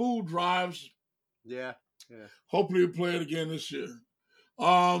at the Food Drives. Yeah. Hopefully we'll play it again this year.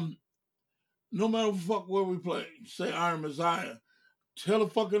 No matter fuck where we play, say Iron Messiah, tell the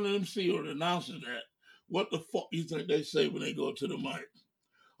fucking MC or the announcer that. What the fuck you think they say when they go to the mic?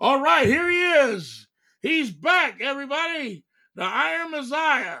 All right, here he is. He's back, everybody. The Iron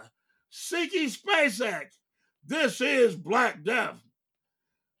Messiah, Siki Spacek. This is Black Death.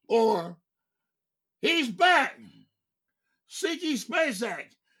 Or, he's back. Siki Spacek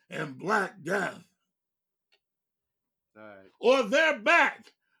and Black Death. All right. Or they're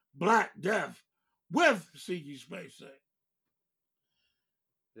back. Black Death with Siki Spacek.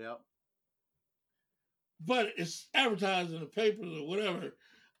 Yep. But it's advertised in the papers or whatever.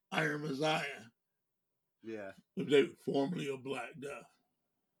 Iron Messiah. Yeah. They formerly of Black Death.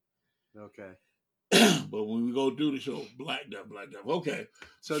 Okay. But when we go do the show, Black Death. Okay.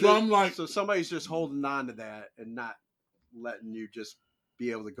 So I'm like, so somebody's just holding on to that and not letting you just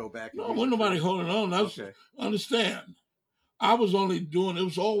be able to go back. No, wasn't nobody holding on. That's okay. Understand. I was only doing. It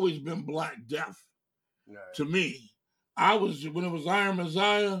was always been Black Death to me. When it was Iron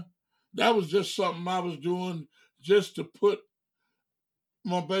Messiah, that was just something I was doing just to put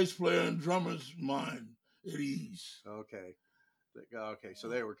my bass player and drummer's mind at ease. Okay. So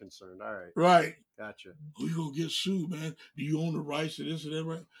they were concerned. All right. Right. Gotcha. Oh, you gonna get sued, man. Do you own the rights to this and that,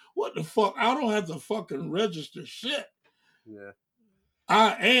 right? What the fuck? I don't have to fucking register shit. Yeah.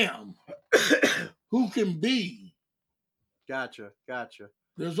 I am. Who can be? Gotcha.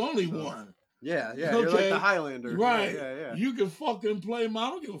 There's only one. Yeah. You're like the Highlander. Right. Yeah. You can fucking play I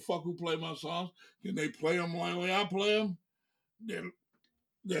don't give a fuck who play my songs. Can they play them the way I play them?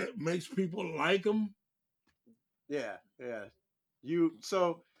 That makes people like them? Yeah.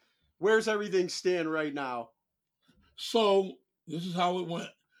 So where's everything stand right now? So this is how it went.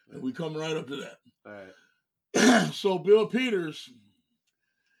 And we come right up to that. All right. So Bill Peters,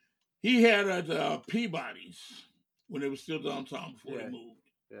 he had at Peabody's when they were still downtown before they moved.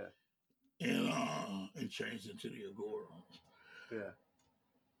 Yeah. And changed into the Agora. Yeah.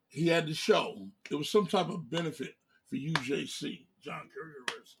 He had the show. It was some type of benefit for UJC, John Kerry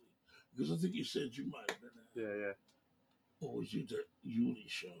University. Because I think you said you might have been there. Yeah. Or was you the Yuli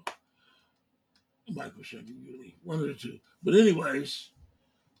show? Michael Shanky Yuli. One of the two. But anyways,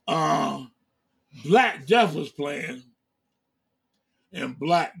 Black Death was playing. And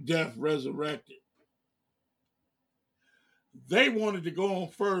Black Death resurrected. They wanted to go on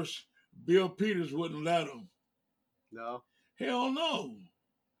first. Bill Peters wouldn't let them. No? Hell no.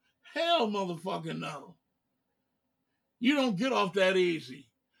 Hell motherfucking no. You don't get off that easy.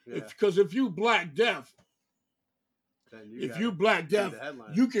 Because if you Black Death, you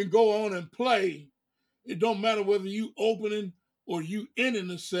can go on and play. It don't matter whether you opening or you ending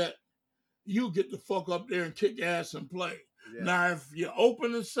the set. You get the fuck up there and kick ass and play. Yeah. Now, if you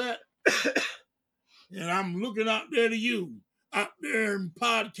open the set, and I'm looking out there to you, out there in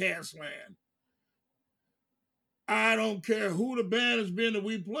podcast land, I don't care who the band has been that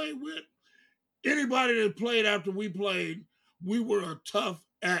we played with. Anybody that played after we played, we were a tough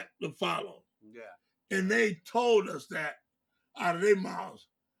act to follow. Yeah. And they told us that out of their mouths.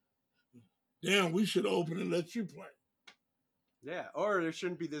 Damn, we should open and let you play. Yeah, or there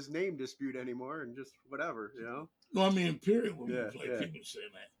shouldn't be this name dispute anymore and just whatever, you know? No, I mean, period, when we play, people saying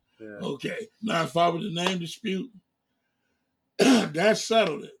that. Yeah. Okay, now if I were the name dispute, that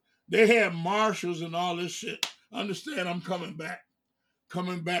settled it. They had marshals and all this shit. Understand, I'm coming back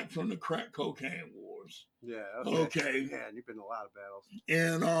from the crack cocaine wars. Yeah, okay. Man, you've been in a lot of battles.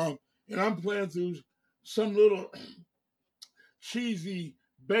 And I'm playing through some little cheesy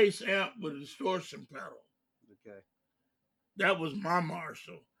bass amp with a distortion pedal. Okay. That was my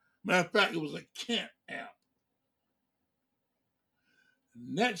Marshall. Matter of fact, it was a Kent amp.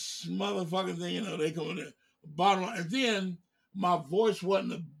 Next motherfucking thing, they come in there, bottom line. And then my voice wasn't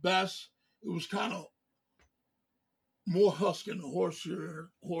the best. It was kind of more husky and hoarser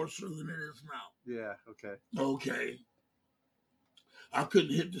than it is now. Yeah, okay. Okay. I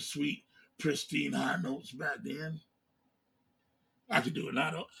couldn't hit the sweet pristine high notes back then. I could do it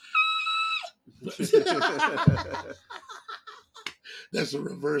now, though. That's a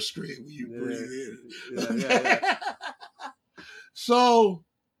reverse scream when you breathe in. Yeah. So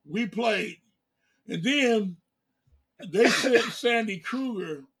we played. And then they sent Sandy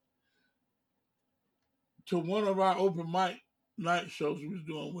Kruger to one of our open mic night shows we was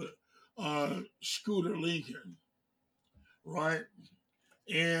doing with Scooter Lincoln, right?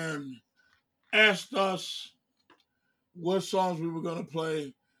 And asked us what songs we were going to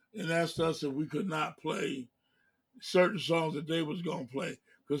play and asked us if we could not play certain songs that they was going to play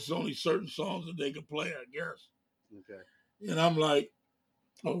because it's only certain songs that they could play, I guess. Okay. And I'm like,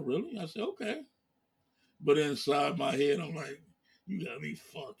 oh, really? I said, okay. But inside my head, I'm like, you got me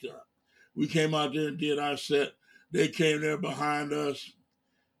fucked up. We came out there and did our set. They came there behind us.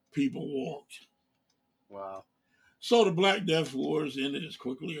 People walked. Wow. So the Black Death Wars ended as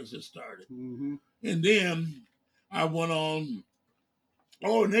quickly as it started. Mm-hmm. And then I went on.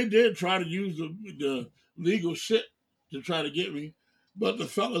 Oh, and they did try to use the legal shit to try to get me. But the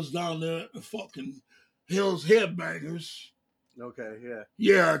fellas down there at the fucking Hills Headbangers. Okay, yeah.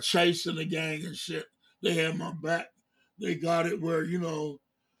 Yeah, chasing the gang and shit. They had my back. They got it where, you know,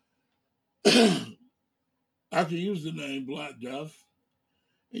 I can use the name Black Death.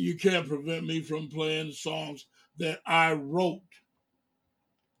 And you can't prevent me from playing songs that I wrote.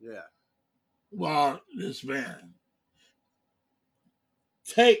 Yeah. While this band.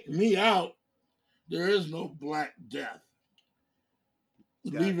 Take me out. There is no Black Death.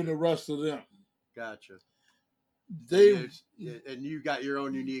 Gotcha. Leaving the rest of them. Gotcha. And you got your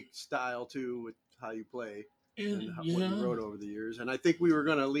own unique style too with how you play and what you wrote over the years. And I think we were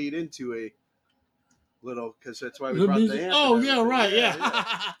going to lead into a little, because that's why we brought the anthem. Oh, yeah, right,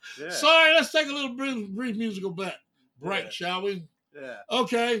 yeah. Sorry, let's take a little brief musical break, shall we? Yeah.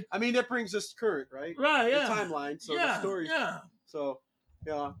 Okay. I mean, that brings us current, right? Right, yeah. The timeline, so the story. Yeah. So,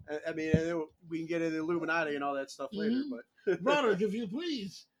 you know, I mean, we can get into Illuminati and all that stuff later, but. Brother, if you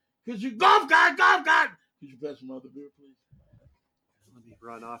please. Could you, golf God! Could you pass my other beer, please? Let me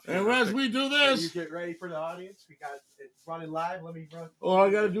run off. And as we do this. You get ready for the audience. We got it running live. Let me run. All I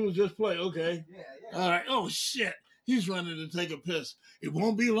got to do is just play. Okay. Yeah. All right. Oh, shit. He's running to take a piss. It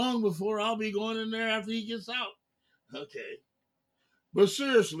won't be long before I'll be going in there after he gets out. Okay. But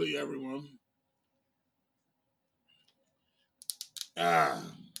seriously, everyone. And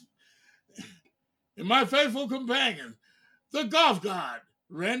my faithful companion, the golf god,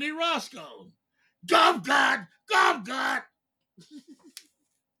 Randy Roscoe. Golf god! Golf god!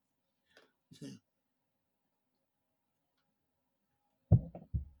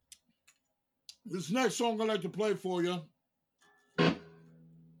 This next song I'd like to play for you.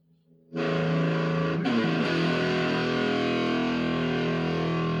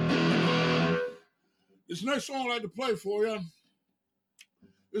 This next song I'd like to play for you.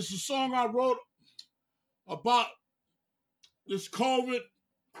 It's a song I wrote about this COVID,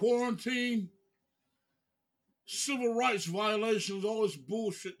 quarantine, civil rights violations, all this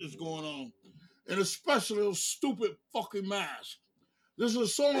bullshit that's going on. And especially those stupid fucking masks. This is a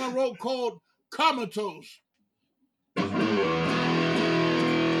song I wrote called Comatose.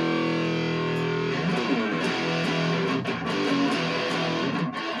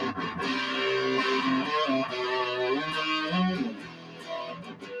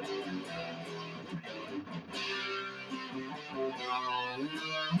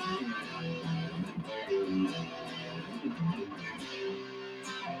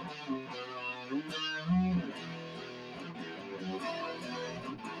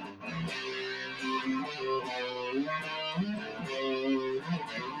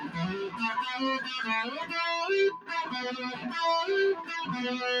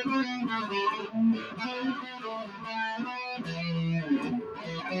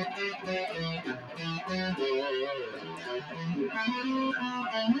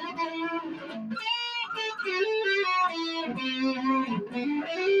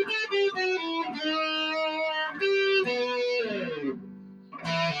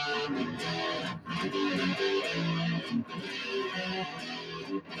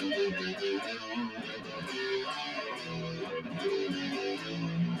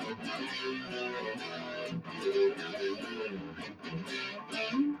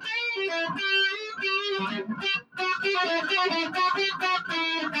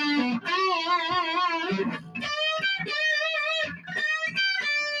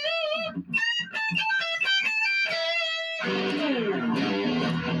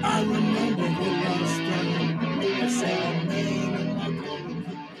 I remember the last time you said your name in my phone.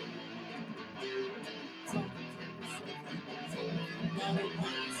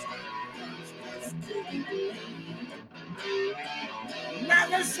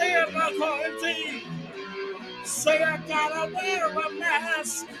 They say I'm not quarantine. Say I gotta wear a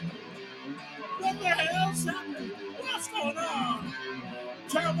mask. What the hell's happening? What's going on?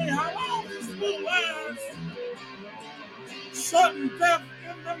 Tell me how long this will last. Sudden death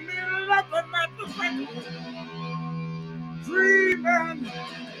in the middle of the night. Dreaming.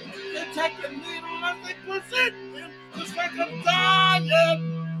 They take a needle and they push it in. It's like I'm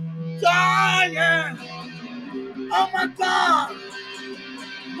dying. Dying. Oh my God.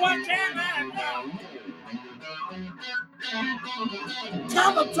 What can I do?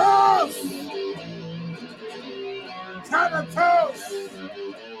 Comatose. Comatose.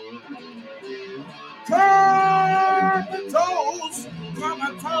 Comatose.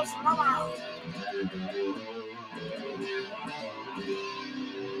 Comatose. Mama.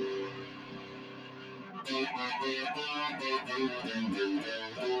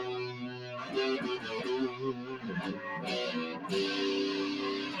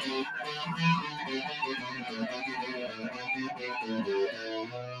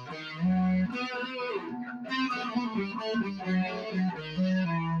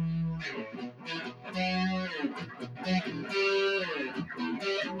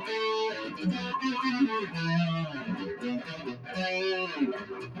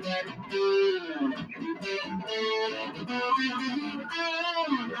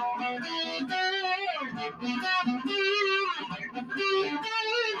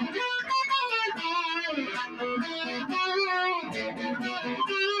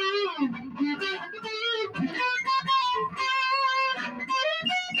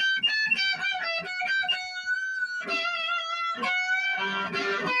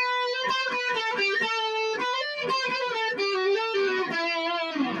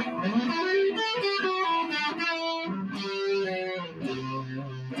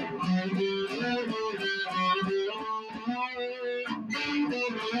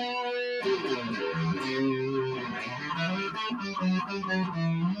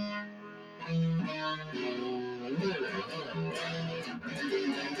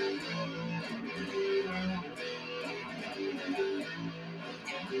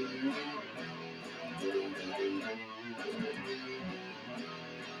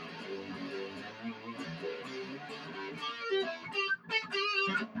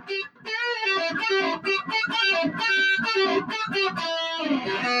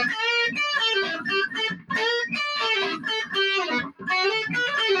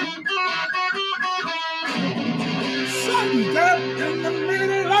 Sudden death in the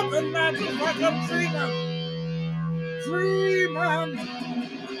middle of the night, just like I'm dreaming, dreaming.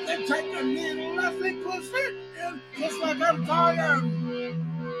 They take a needle and they push it in, just like I'm dying,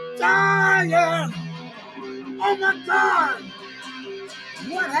 dying. Oh my God,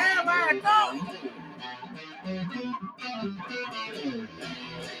 what have I done?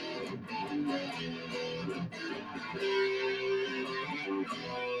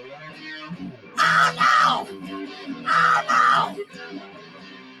 Oh no! Oh no! Oh no!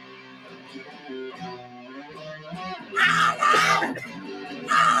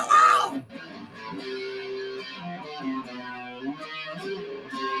 Oh no!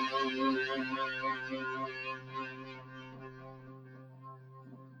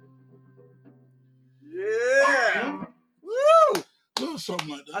 Yeah. Woo! Do something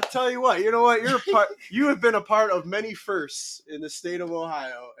like I that. tell you what, you know what? You're a part. You have been a part of many firsts in the state of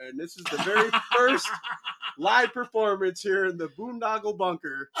Ohio, and this is the very first live performance here in the Boondoggle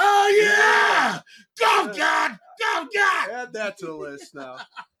Bunker. Oh yeah! Go God! Go God! Add that to the list now.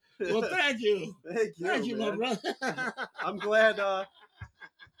 Well, thank you. Thank you, my man. brother. I'm glad.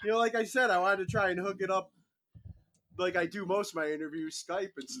 Like I said, I wanted to try and hook it up, like I do most of my interviews,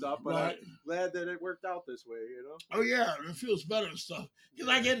 Skype and stuff. But Right. I'm glad that it worked out this way. Oh yeah, it feels better and stuff. Because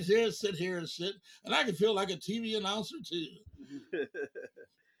I get sit here and sit, and I can feel like a TV announcer too.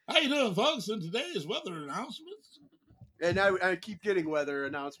 How you doing, folks? In today's weather announcements. And I keep getting weather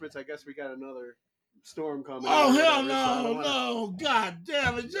announcements. I guess we got another storm coming. Oh in or hell whatever, no, so no! God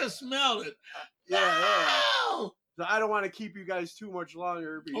damn it! Just smelled it. Yeah. No! So I don't want to keep you guys too much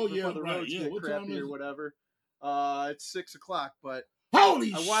longer before the right, roads yeah. get What time crappy is or it? whatever. It's 6:00, but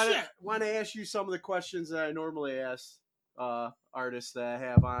Holy I shit! want to ask you some of the questions that I normally ask artists that I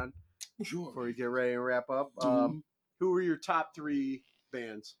have on Sure. before we get ready and wrap up. Mhm. Who are your top 3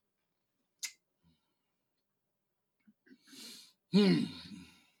 bands?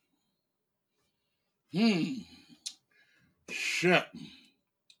 Shit.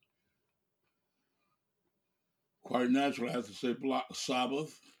 Quite natural, I have to say Black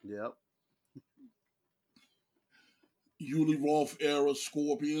Sabbath. Yep. Uli Roth era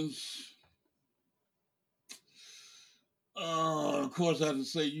Scorpions. Of course, I have to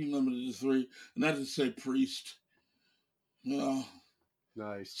say you limited to 3, and I have to say Priest.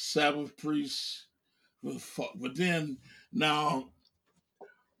 Nice. Sabbath Priest. But then now,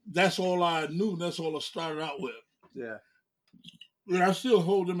 that's all I knew. That's all I started out with. Yeah. And I still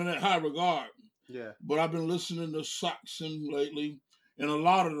hold them in that high regard. Yeah. But I've been listening to Saxon lately, and a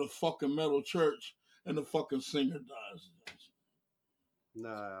lot of the fucking metal church, and the fucking singer dies.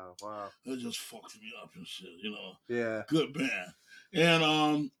 No, wow. It just fucks me up and shit, Yeah. Good band.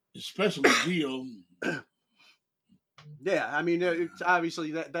 And especially Dio. Yeah, I mean, it's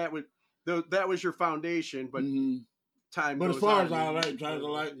obviously that was your foundation, but time. But goes as far on, as I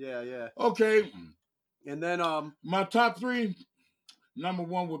like, yeah. Okay. And then my top 3, number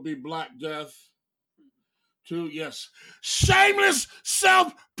 1 would be Black Death. 2, yes, shameless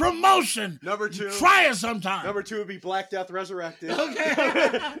self-promotion. Number 2, try it sometime. Number 2 would be Black Death Resurrected.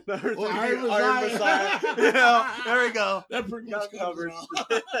 Okay. Number 3, Iron Messiah. There we go. That pretty much covered.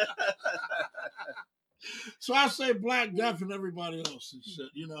 So I say Black Death and everybody else and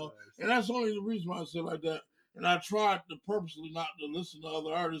shit, Nice. And that's only the reason why I say like that. And I tried to purposely not to listen to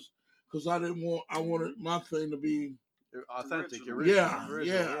other artists because I wanted my thing to be authentic.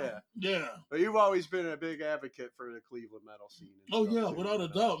 Yeah. But you've always been a big advocate for the Cleveland metal scene. Oh yeah, without a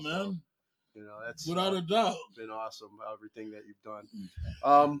doubt, man. That's without a doubt been awesome. Everything that you've done.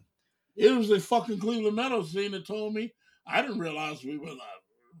 It was the fucking Cleveland metal scene that told me. I didn't realize we were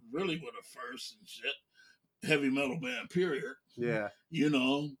really were the first and shit heavy metal band. Period. Yeah.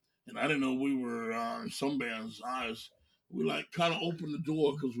 And I didn't know we were in some bands' eyes. We kind of opened the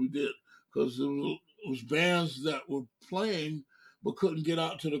door because we did. Because it was bands that were playing but couldn't get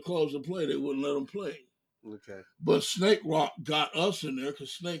out to the clubs to play. They wouldn't let them play. Okay. But Snake Rock got us in there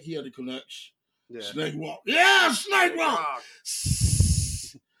because Snake, he had the connection. Yeah. Snake Rock. Yeah, Snake Rock.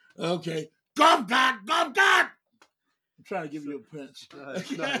 Okay. Gum God. I'm trying to give you a pinch.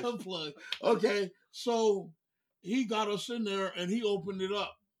 Nice. Plug. Okay. So he got us in there and he opened it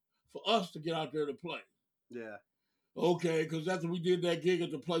up for us to get out there to play. Yeah. Okay, because after we did that gig at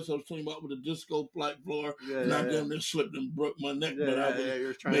the place I was telling you about with the disco flat floor, and I damn near slipped and broke my neck. Yeah,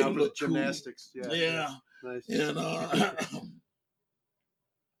 you're trying out for the gymnastics. Cool. Yeah. Nice. And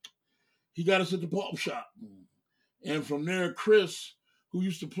he got us at the pop shop. And from there, Chris, who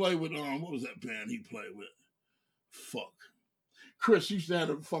used to play with, what was that band he played with? Fuck. Chris used to have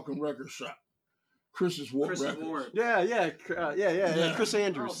a fucking record shop. Chris's Ward Records. Yeah. Chris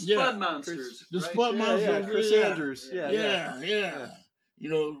Andrews. Spud Monsters. The Spud Monsters. Yeah, Chris Andrews. Yeah.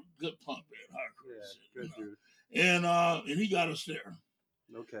 Good punk band, hardcore. Good dude. And he got us there.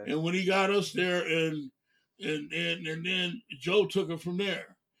 Okay. And when he got us there, and then Joe took it from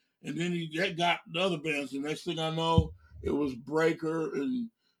there, and then he got the other bands. The next thing I know, it was Breaker and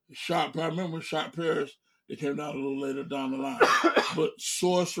Shot. I remember Shot Paris. They came down a little later down the line, but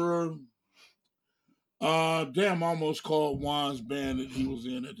Sorcerer. Almost called Juan's band that he was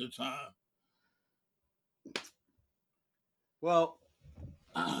in at the time. Well,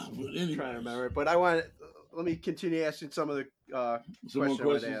 but anyway, I'm trying to remember it, but let me continue asking some of the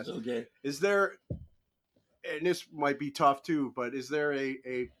questions. Okay. Is there, and this might be tough too, but is there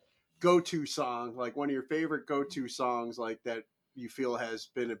a go-to song, like one of your favorite go-to songs, like that you feel has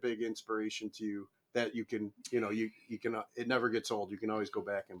been a big inspiration to you that you can, you can, it never gets old. You can always go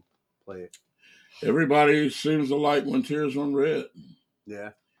back and play it. Everybody seems to like When Tears Run Red.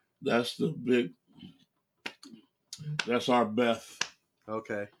 Yeah. That's our Beth.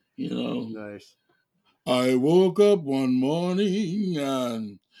 Okay. Nice. I woke up one morning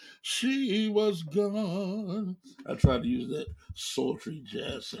and she was gone. I tried to use that sultry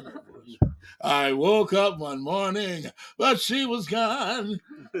jazz singer voice. I woke up one morning, but she was gone.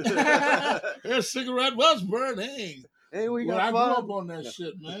 Her cigarette was burning. Hey, I grew up on that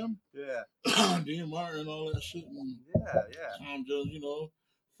shit, man. Yeah. Dean Martin and all that shit. Yeah. Tom Jones,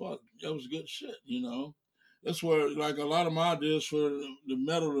 fuck, that was good shit, That's where, like, a lot of my ideas for the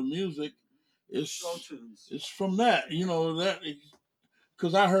metal, the music, it's from that, that,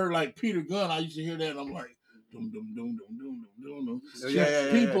 because I heard, like, Peter Gunn, I used to hear that, and I'm like, dum, dum, dum, dum, dum, dum,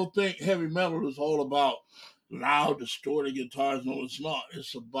 dum. People think heavy metal is all about loud, distorted guitars. No, it's not.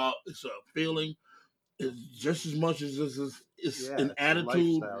 It's a feeling. It's just as much as it's an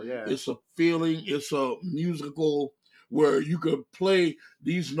attitude. It's a feeling. It's a musical where you could play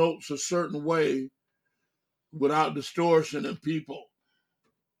these notes a certain way without distortion and people.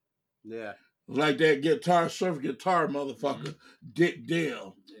 Yeah. Like that surf guitar motherfucker, Dick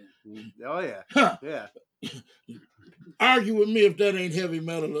Dale. Oh yeah. Huh. Yeah. Argue with me if that ain't heavy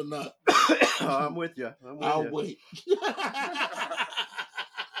metal or not. I'm with you. I'll wait.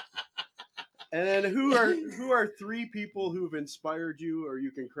 And then who are 3 people who've inspired you, or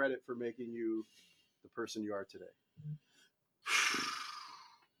you can credit for making you the person you are today?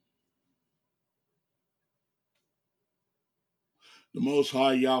 The Most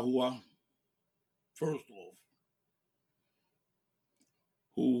High Yahuwah, first off,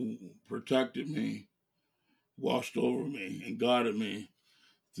 who protected me, watched over me, and guided me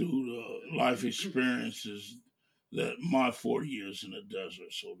through the life experiences that my 40 years in the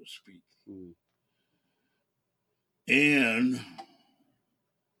desert, so to speak. Mm. And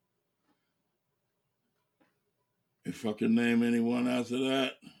if I can name anyone after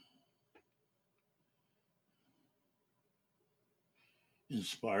that,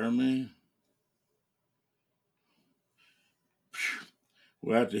 inspire me.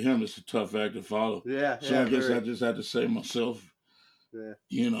 Well, after him, it's a tough act to follow. Yeah. So I guess I just had to say myself. Yeah.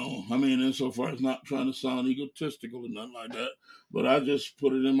 You know, I mean, insofar as not trying to sound egotistical or nothing like that, but I just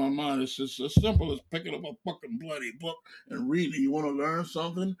put it in my mind. It's just as simple as picking up a fucking bloody book and reading it. You want to learn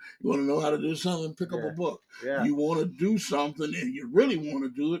something? You want to know how to do something? Pick up a book. Yeah. You want to do something and you really want to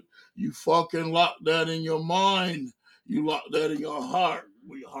do it, you fucking lock that in your mind. You lock that in your heart.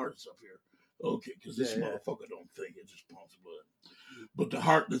 Well, your heart's up here. Okay, because this motherfucker don't think, it just pumps blood. But the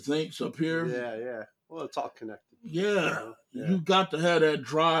heart that thinks up here. Yeah. Well, it's all connected. Yeah. You got to have that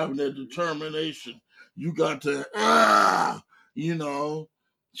drive and that determination. You got to, you know,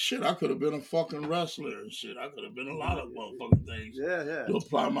 shit, I could have been a fucking wrestler and shit. I could have been a lot of motherfucking things to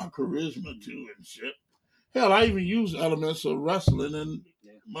apply my charisma to and shit. Hell, I even use elements of wrestling in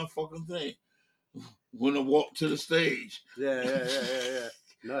my fucking thing when I walk to the stage. Yeah.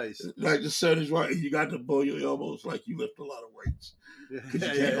 Nice. Like the set is right. You got to bow your elbows like you lift a lot of weights. Because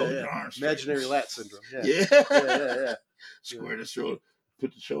you can't hold your arms straight. Imaginary lat syndrome. Yeah. Square the shoulder,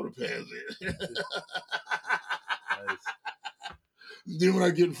 put the shoulder pads in. Nice. Then when I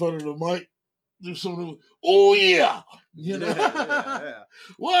get in front of the mic, there's something, oh yeah. You know? Yeah.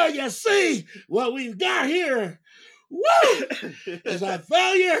 Well, you see what we've got here. Woo! Is a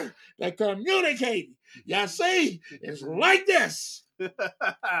failure to communicate. You see, it's like this.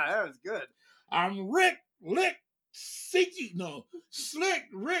 That was good. I'm Slick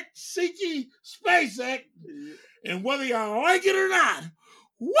Rick Siki Spacek, and whether you like it or not,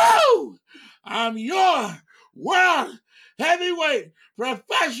 woo! I'm your world heavyweight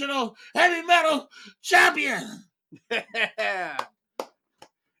professional heavy metal champion.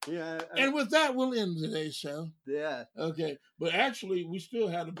 Yeah. And with that, we'll end today's show. Yeah. Okay, but actually, we still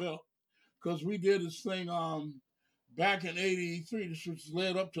had a belt because we did this thing back in '83, which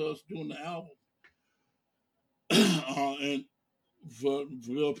led up to us doing the album. And for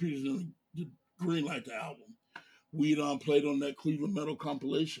Bill Peterson to greenlight the album, we played on that Cleveland Metal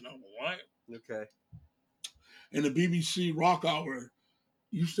compilation album, right? Okay. And the BBC Rock Hour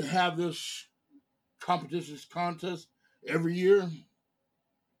used to have this contest every year,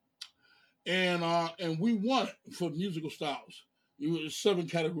 and we won it for musical styles. It was 7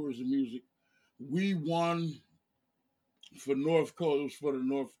 categories of music. We won for North Coast. It was for the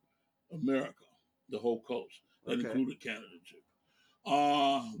North America, the whole coast. That included Canada too.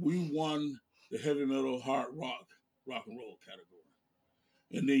 We won the heavy metal, hard rock and roll category.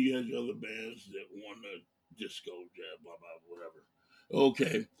 And then you had your other bands that won the disco, jazz, blah, blah, whatever.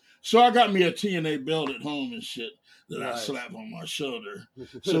 Okay. So I got me a TNA belt at home and shit that I slap on my shoulder.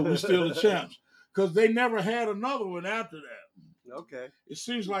 So we're still the champs. Because they never had another one after that. Okay. It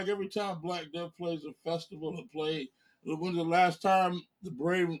seems like every time Black Death plays a festival or play, when's the last time the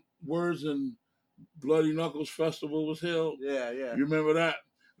Brave Words and Bloody Knuckles Festival was held? Yeah. You remember that?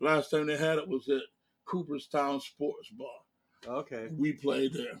 Last time they had it was at Cooperstown Sports Bar. Okay. We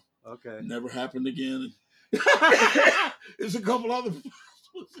played there. Okay. Never happened again. There's a couple other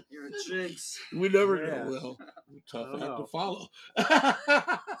festivals. You're a jinx. We never know. Well, tough act to follow.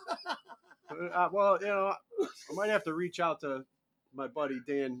 Well, you know, I might have to reach out to my buddy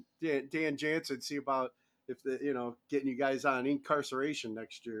Dan Jansen, see about if getting you guys on incarceration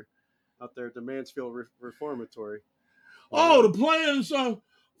next year out there at the Mansfield Reformatory. Oh, the playing some.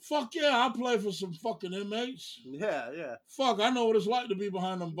 Fuck yeah, I play for some fucking inmates. Yeah. Fuck, I know what it's like to be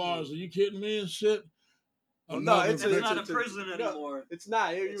behind them bars. Are you kidding me and shit? Well, no, it's not a prison anymore. No, it's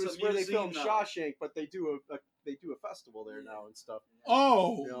not. It was where they filmed now. Shawshank, but they do a festival there now and stuff.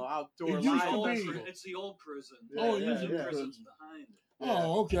 Oh, outdoor it used to live. be. It's the old prison. Oh, the yeah. new prison's behind it.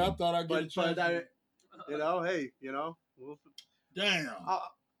 Oh, okay. I thought I'd get a chance. But Damn.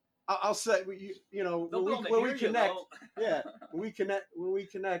 I'll say, when we connect, when we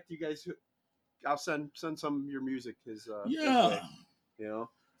connect, you guys, I'll send some of your music. Yeah. You know.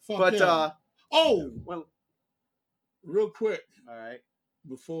 Fuck But yeah. well, real quick. All right.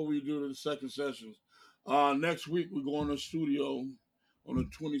 before we do the second sessions. Next week we go in the studio on the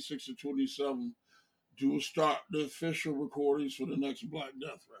 26th and 27th to start the official recordings for the next Black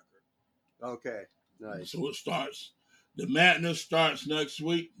Death record. Okay, nice. So it starts. The madness starts next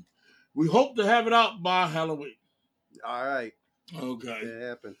week. We hope to have it out by Halloween. All right. Okay. It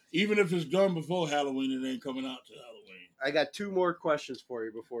happened. Even if it's done before Halloween, it ain't coming out till Halloween. I got two more questions for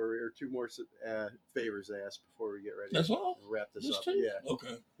you or two more favors to ask before we get ready. That's all? To wrap this up. Two? Yeah.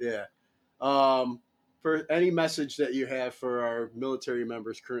 Okay. Yeah. For any message that you have for our military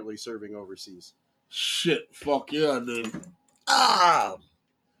members currently serving overseas. Shit. Fuck yeah, dude.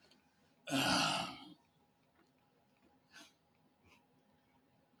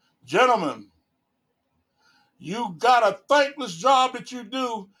 Gentlemen, you got a thankless job that you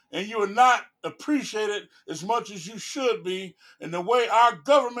do, and you are not appreciated as much as you should be. And the way our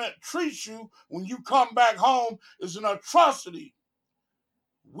government treats you when you come back home is an atrocity.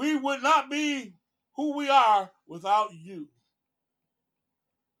 We would not be who we are without you.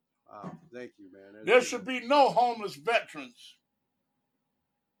 Wow, thank you, man. There should be no homeless veterans.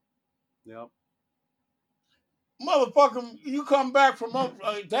 Yep. Motherfucker, you come back from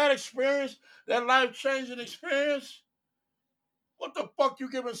that experience, that life-changing experience, what the fuck you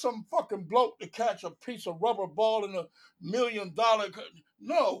giving some fucking bloke to catch a piece of rubber ball in $1 million?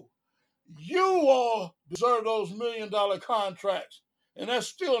 No. You all deserve those $1 million contracts, and that's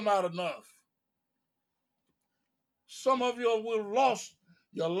still not enough. Some of you will have lost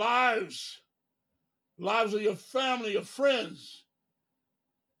your lives of your family, your friends.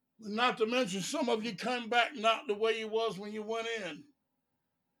 Not to mention, some of you come back not the way you was when you went in.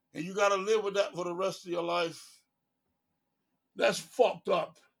 And you got to live with that for the rest of your life. That's fucked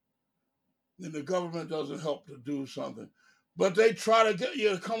up. And the government doesn't help to do something. But they try to get you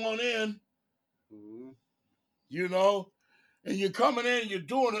to come on in, you know, and you're coming in, you're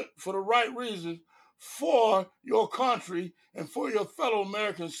doing it for the right reasons, for your country and for your fellow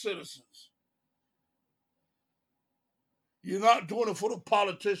American citizens. You're not doing it for the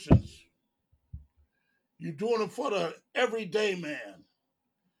politicians. You're doing it for the everyday man.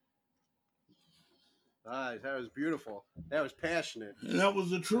 Nice. That was beautiful. That was passionate. And that was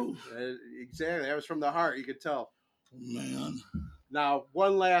the truth. Exactly. That was from the heart. You could tell. Man. Now,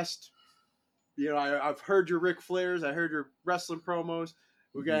 one last, I've heard your Ric Flairs. I heard your wrestling promos.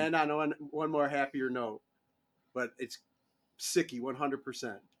 We're going to end on one more happier note. But it's Siki,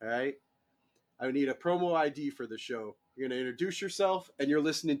 100%. All right? I need a promo ID for the show. You're going to introduce yourself, and you're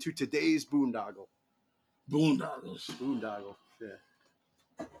listening to today's Boondoggle. Boondoggles. Boondoggle,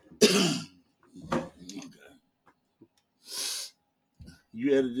 yeah. Okay.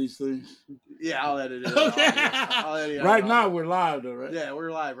 You edit these things? Yeah, I'll edit it. Okay. I'll edit it. Right now, we're live, though, right? Yeah,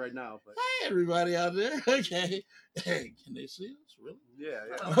 we're live right now. But hey, everybody out there. Okay. Hey, can they see us? Really? Yeah.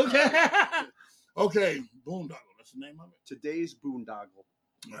 Okay. Okay. Boondoggle. That's the name of it? Today's Boondoggle.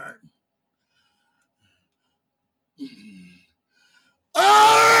 All right. All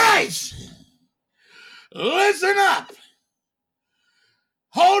right. Listen up.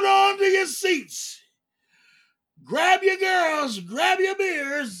 Hold on to your seats. Grab your girls. Grab your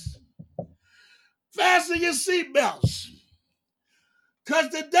beers. Fasten your seatbelts. Because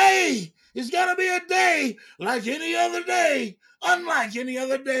today is going to be a day like any other day, unlike any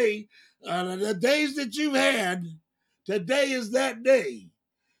other day. The days that you've had, today is that day.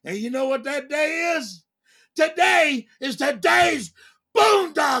 And you know what that day is? Today is today's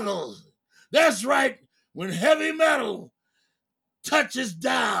Boondoggle. That's right, when heavy metal touches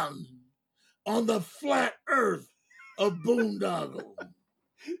down on the flat earth of Boondoggle.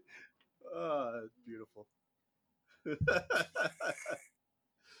 Oh, that's beautiful.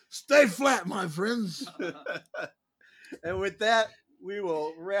 Stay flat, my friends. And with that, we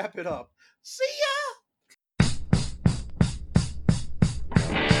will wrap it up. See ya.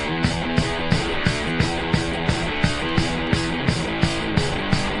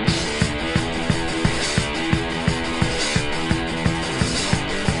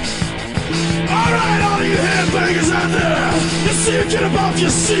 Alright, all you headbangers out there, you see you get up off your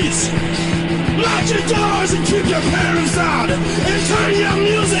seats. Lock your doors and keep your parents out. And turn your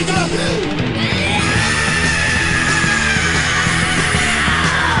music up.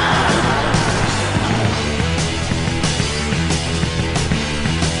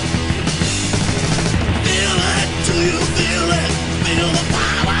 Feel it, do you feel it? Feel the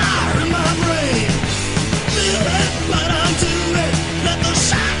power in my brain. Feel it, but I'm to it. Let the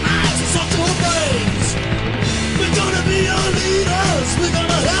shine lights suck your brains. We're gonna be your leaders. We're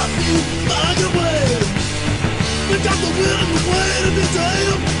gonna help you find your way. We got the will and the way to be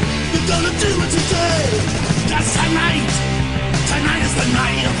damned.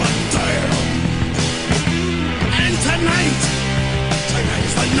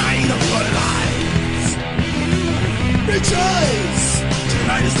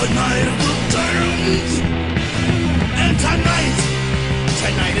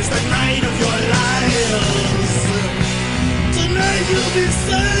 you'll be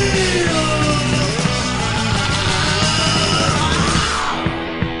saved.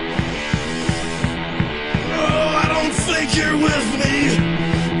 Oh, I don't think you're with me.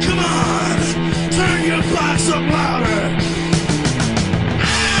 Come on, turn your box up louder.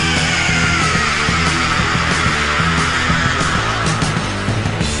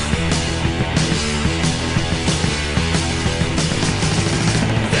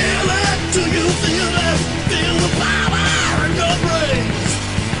 Do you feel it? Feel the power in your brains.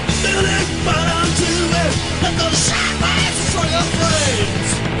 Feel it, but onto it. Let those shockwaves destroy your brains.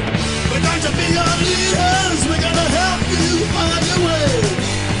 We're going to be your leaders. We're going to help you find your way.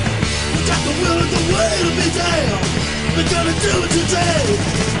 We got the will and the way to be damned. We're going to do it today.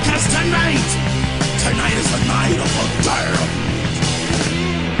 'Cause tonight is the night of the damned.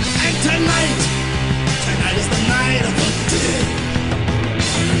 And tonight is the night of the dead.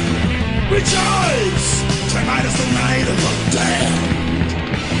 Rejoice! Tonight is the night of the damned.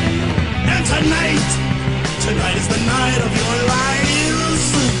 And tonight is the night of your lives.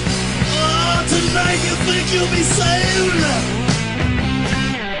 Oh, tonight you think you'll be saved.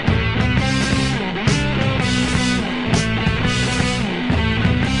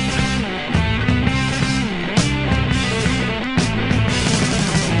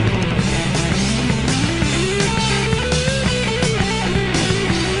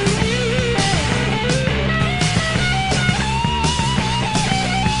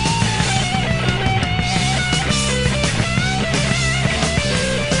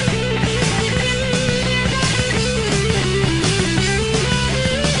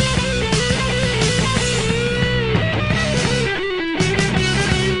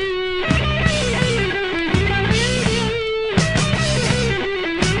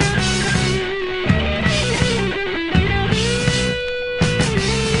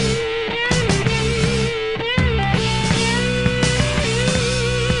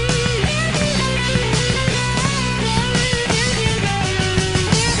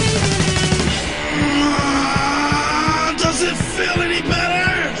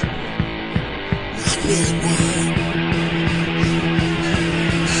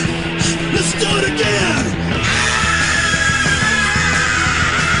 Let's do it again!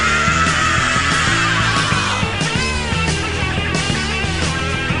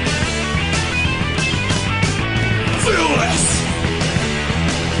 Feel this!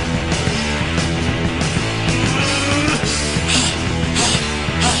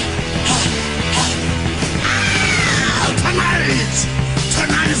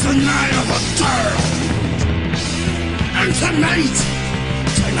 Tonight is the night of a girl. And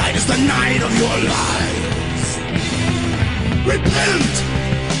tonight is the night of your lives. Repent!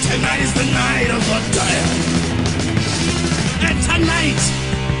 Tonight is the night of the dead. And tonight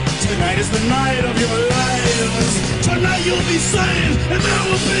is the night of your lives. Tonight you'll be saved, and there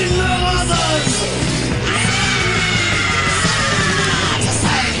will be no others. To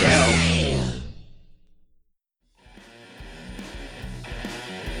save you.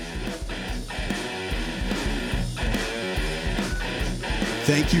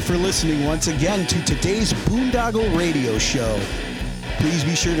 Thank you for listening once again to today's Boondoggle Radio Show. Please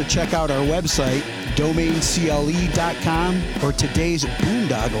be sure to check out our website, domaincle.com or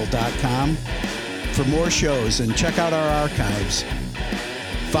todaysboondoggle.com for more shows and check out our archives.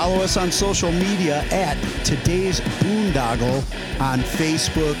 Follow us on social media at Today's Boondoggle on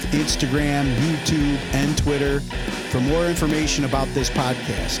Facebook, Instagram, YouTube, and Twitter for more information about this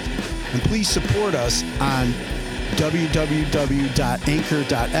podcast. And please support us on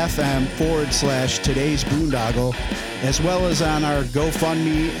www.anchor.fm/Today's Boondoggle, as well as on our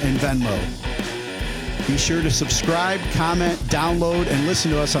GoFundMe and Venmo. Be sure to subscribe, comment, download, and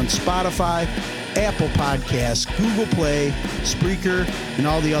listen to us on Spotify, Apple Podcasts, Google Play, Spreaker, and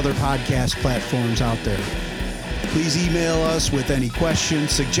all the other podcast platforms out there. Please email us with any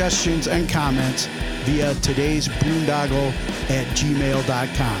questions, suggestions, and comments via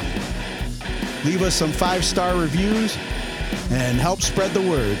todaysboondoggle@gmail.com. Leave us some 5-star reviews and help spread the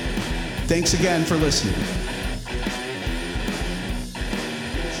word. Thanks again for listening.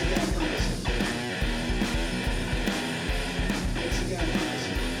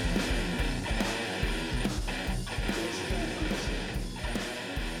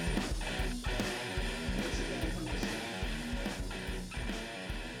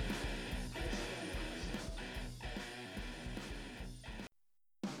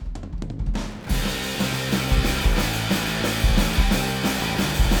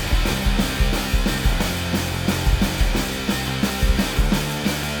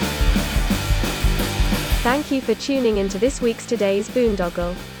 Thank you for tuning into this week's Today's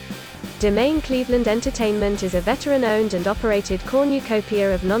Boondoggle. Domain Cleveland Entertainment is a veteran-owned and operated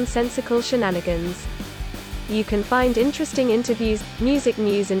cornucopia of nonsensical shenanigans. You can find interesting interviews, music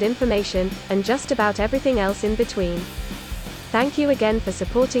news and information, and just about everything else in between. Thank you again for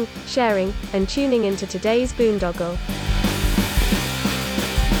supporting, sharing, and tuning into today's Boondoggle.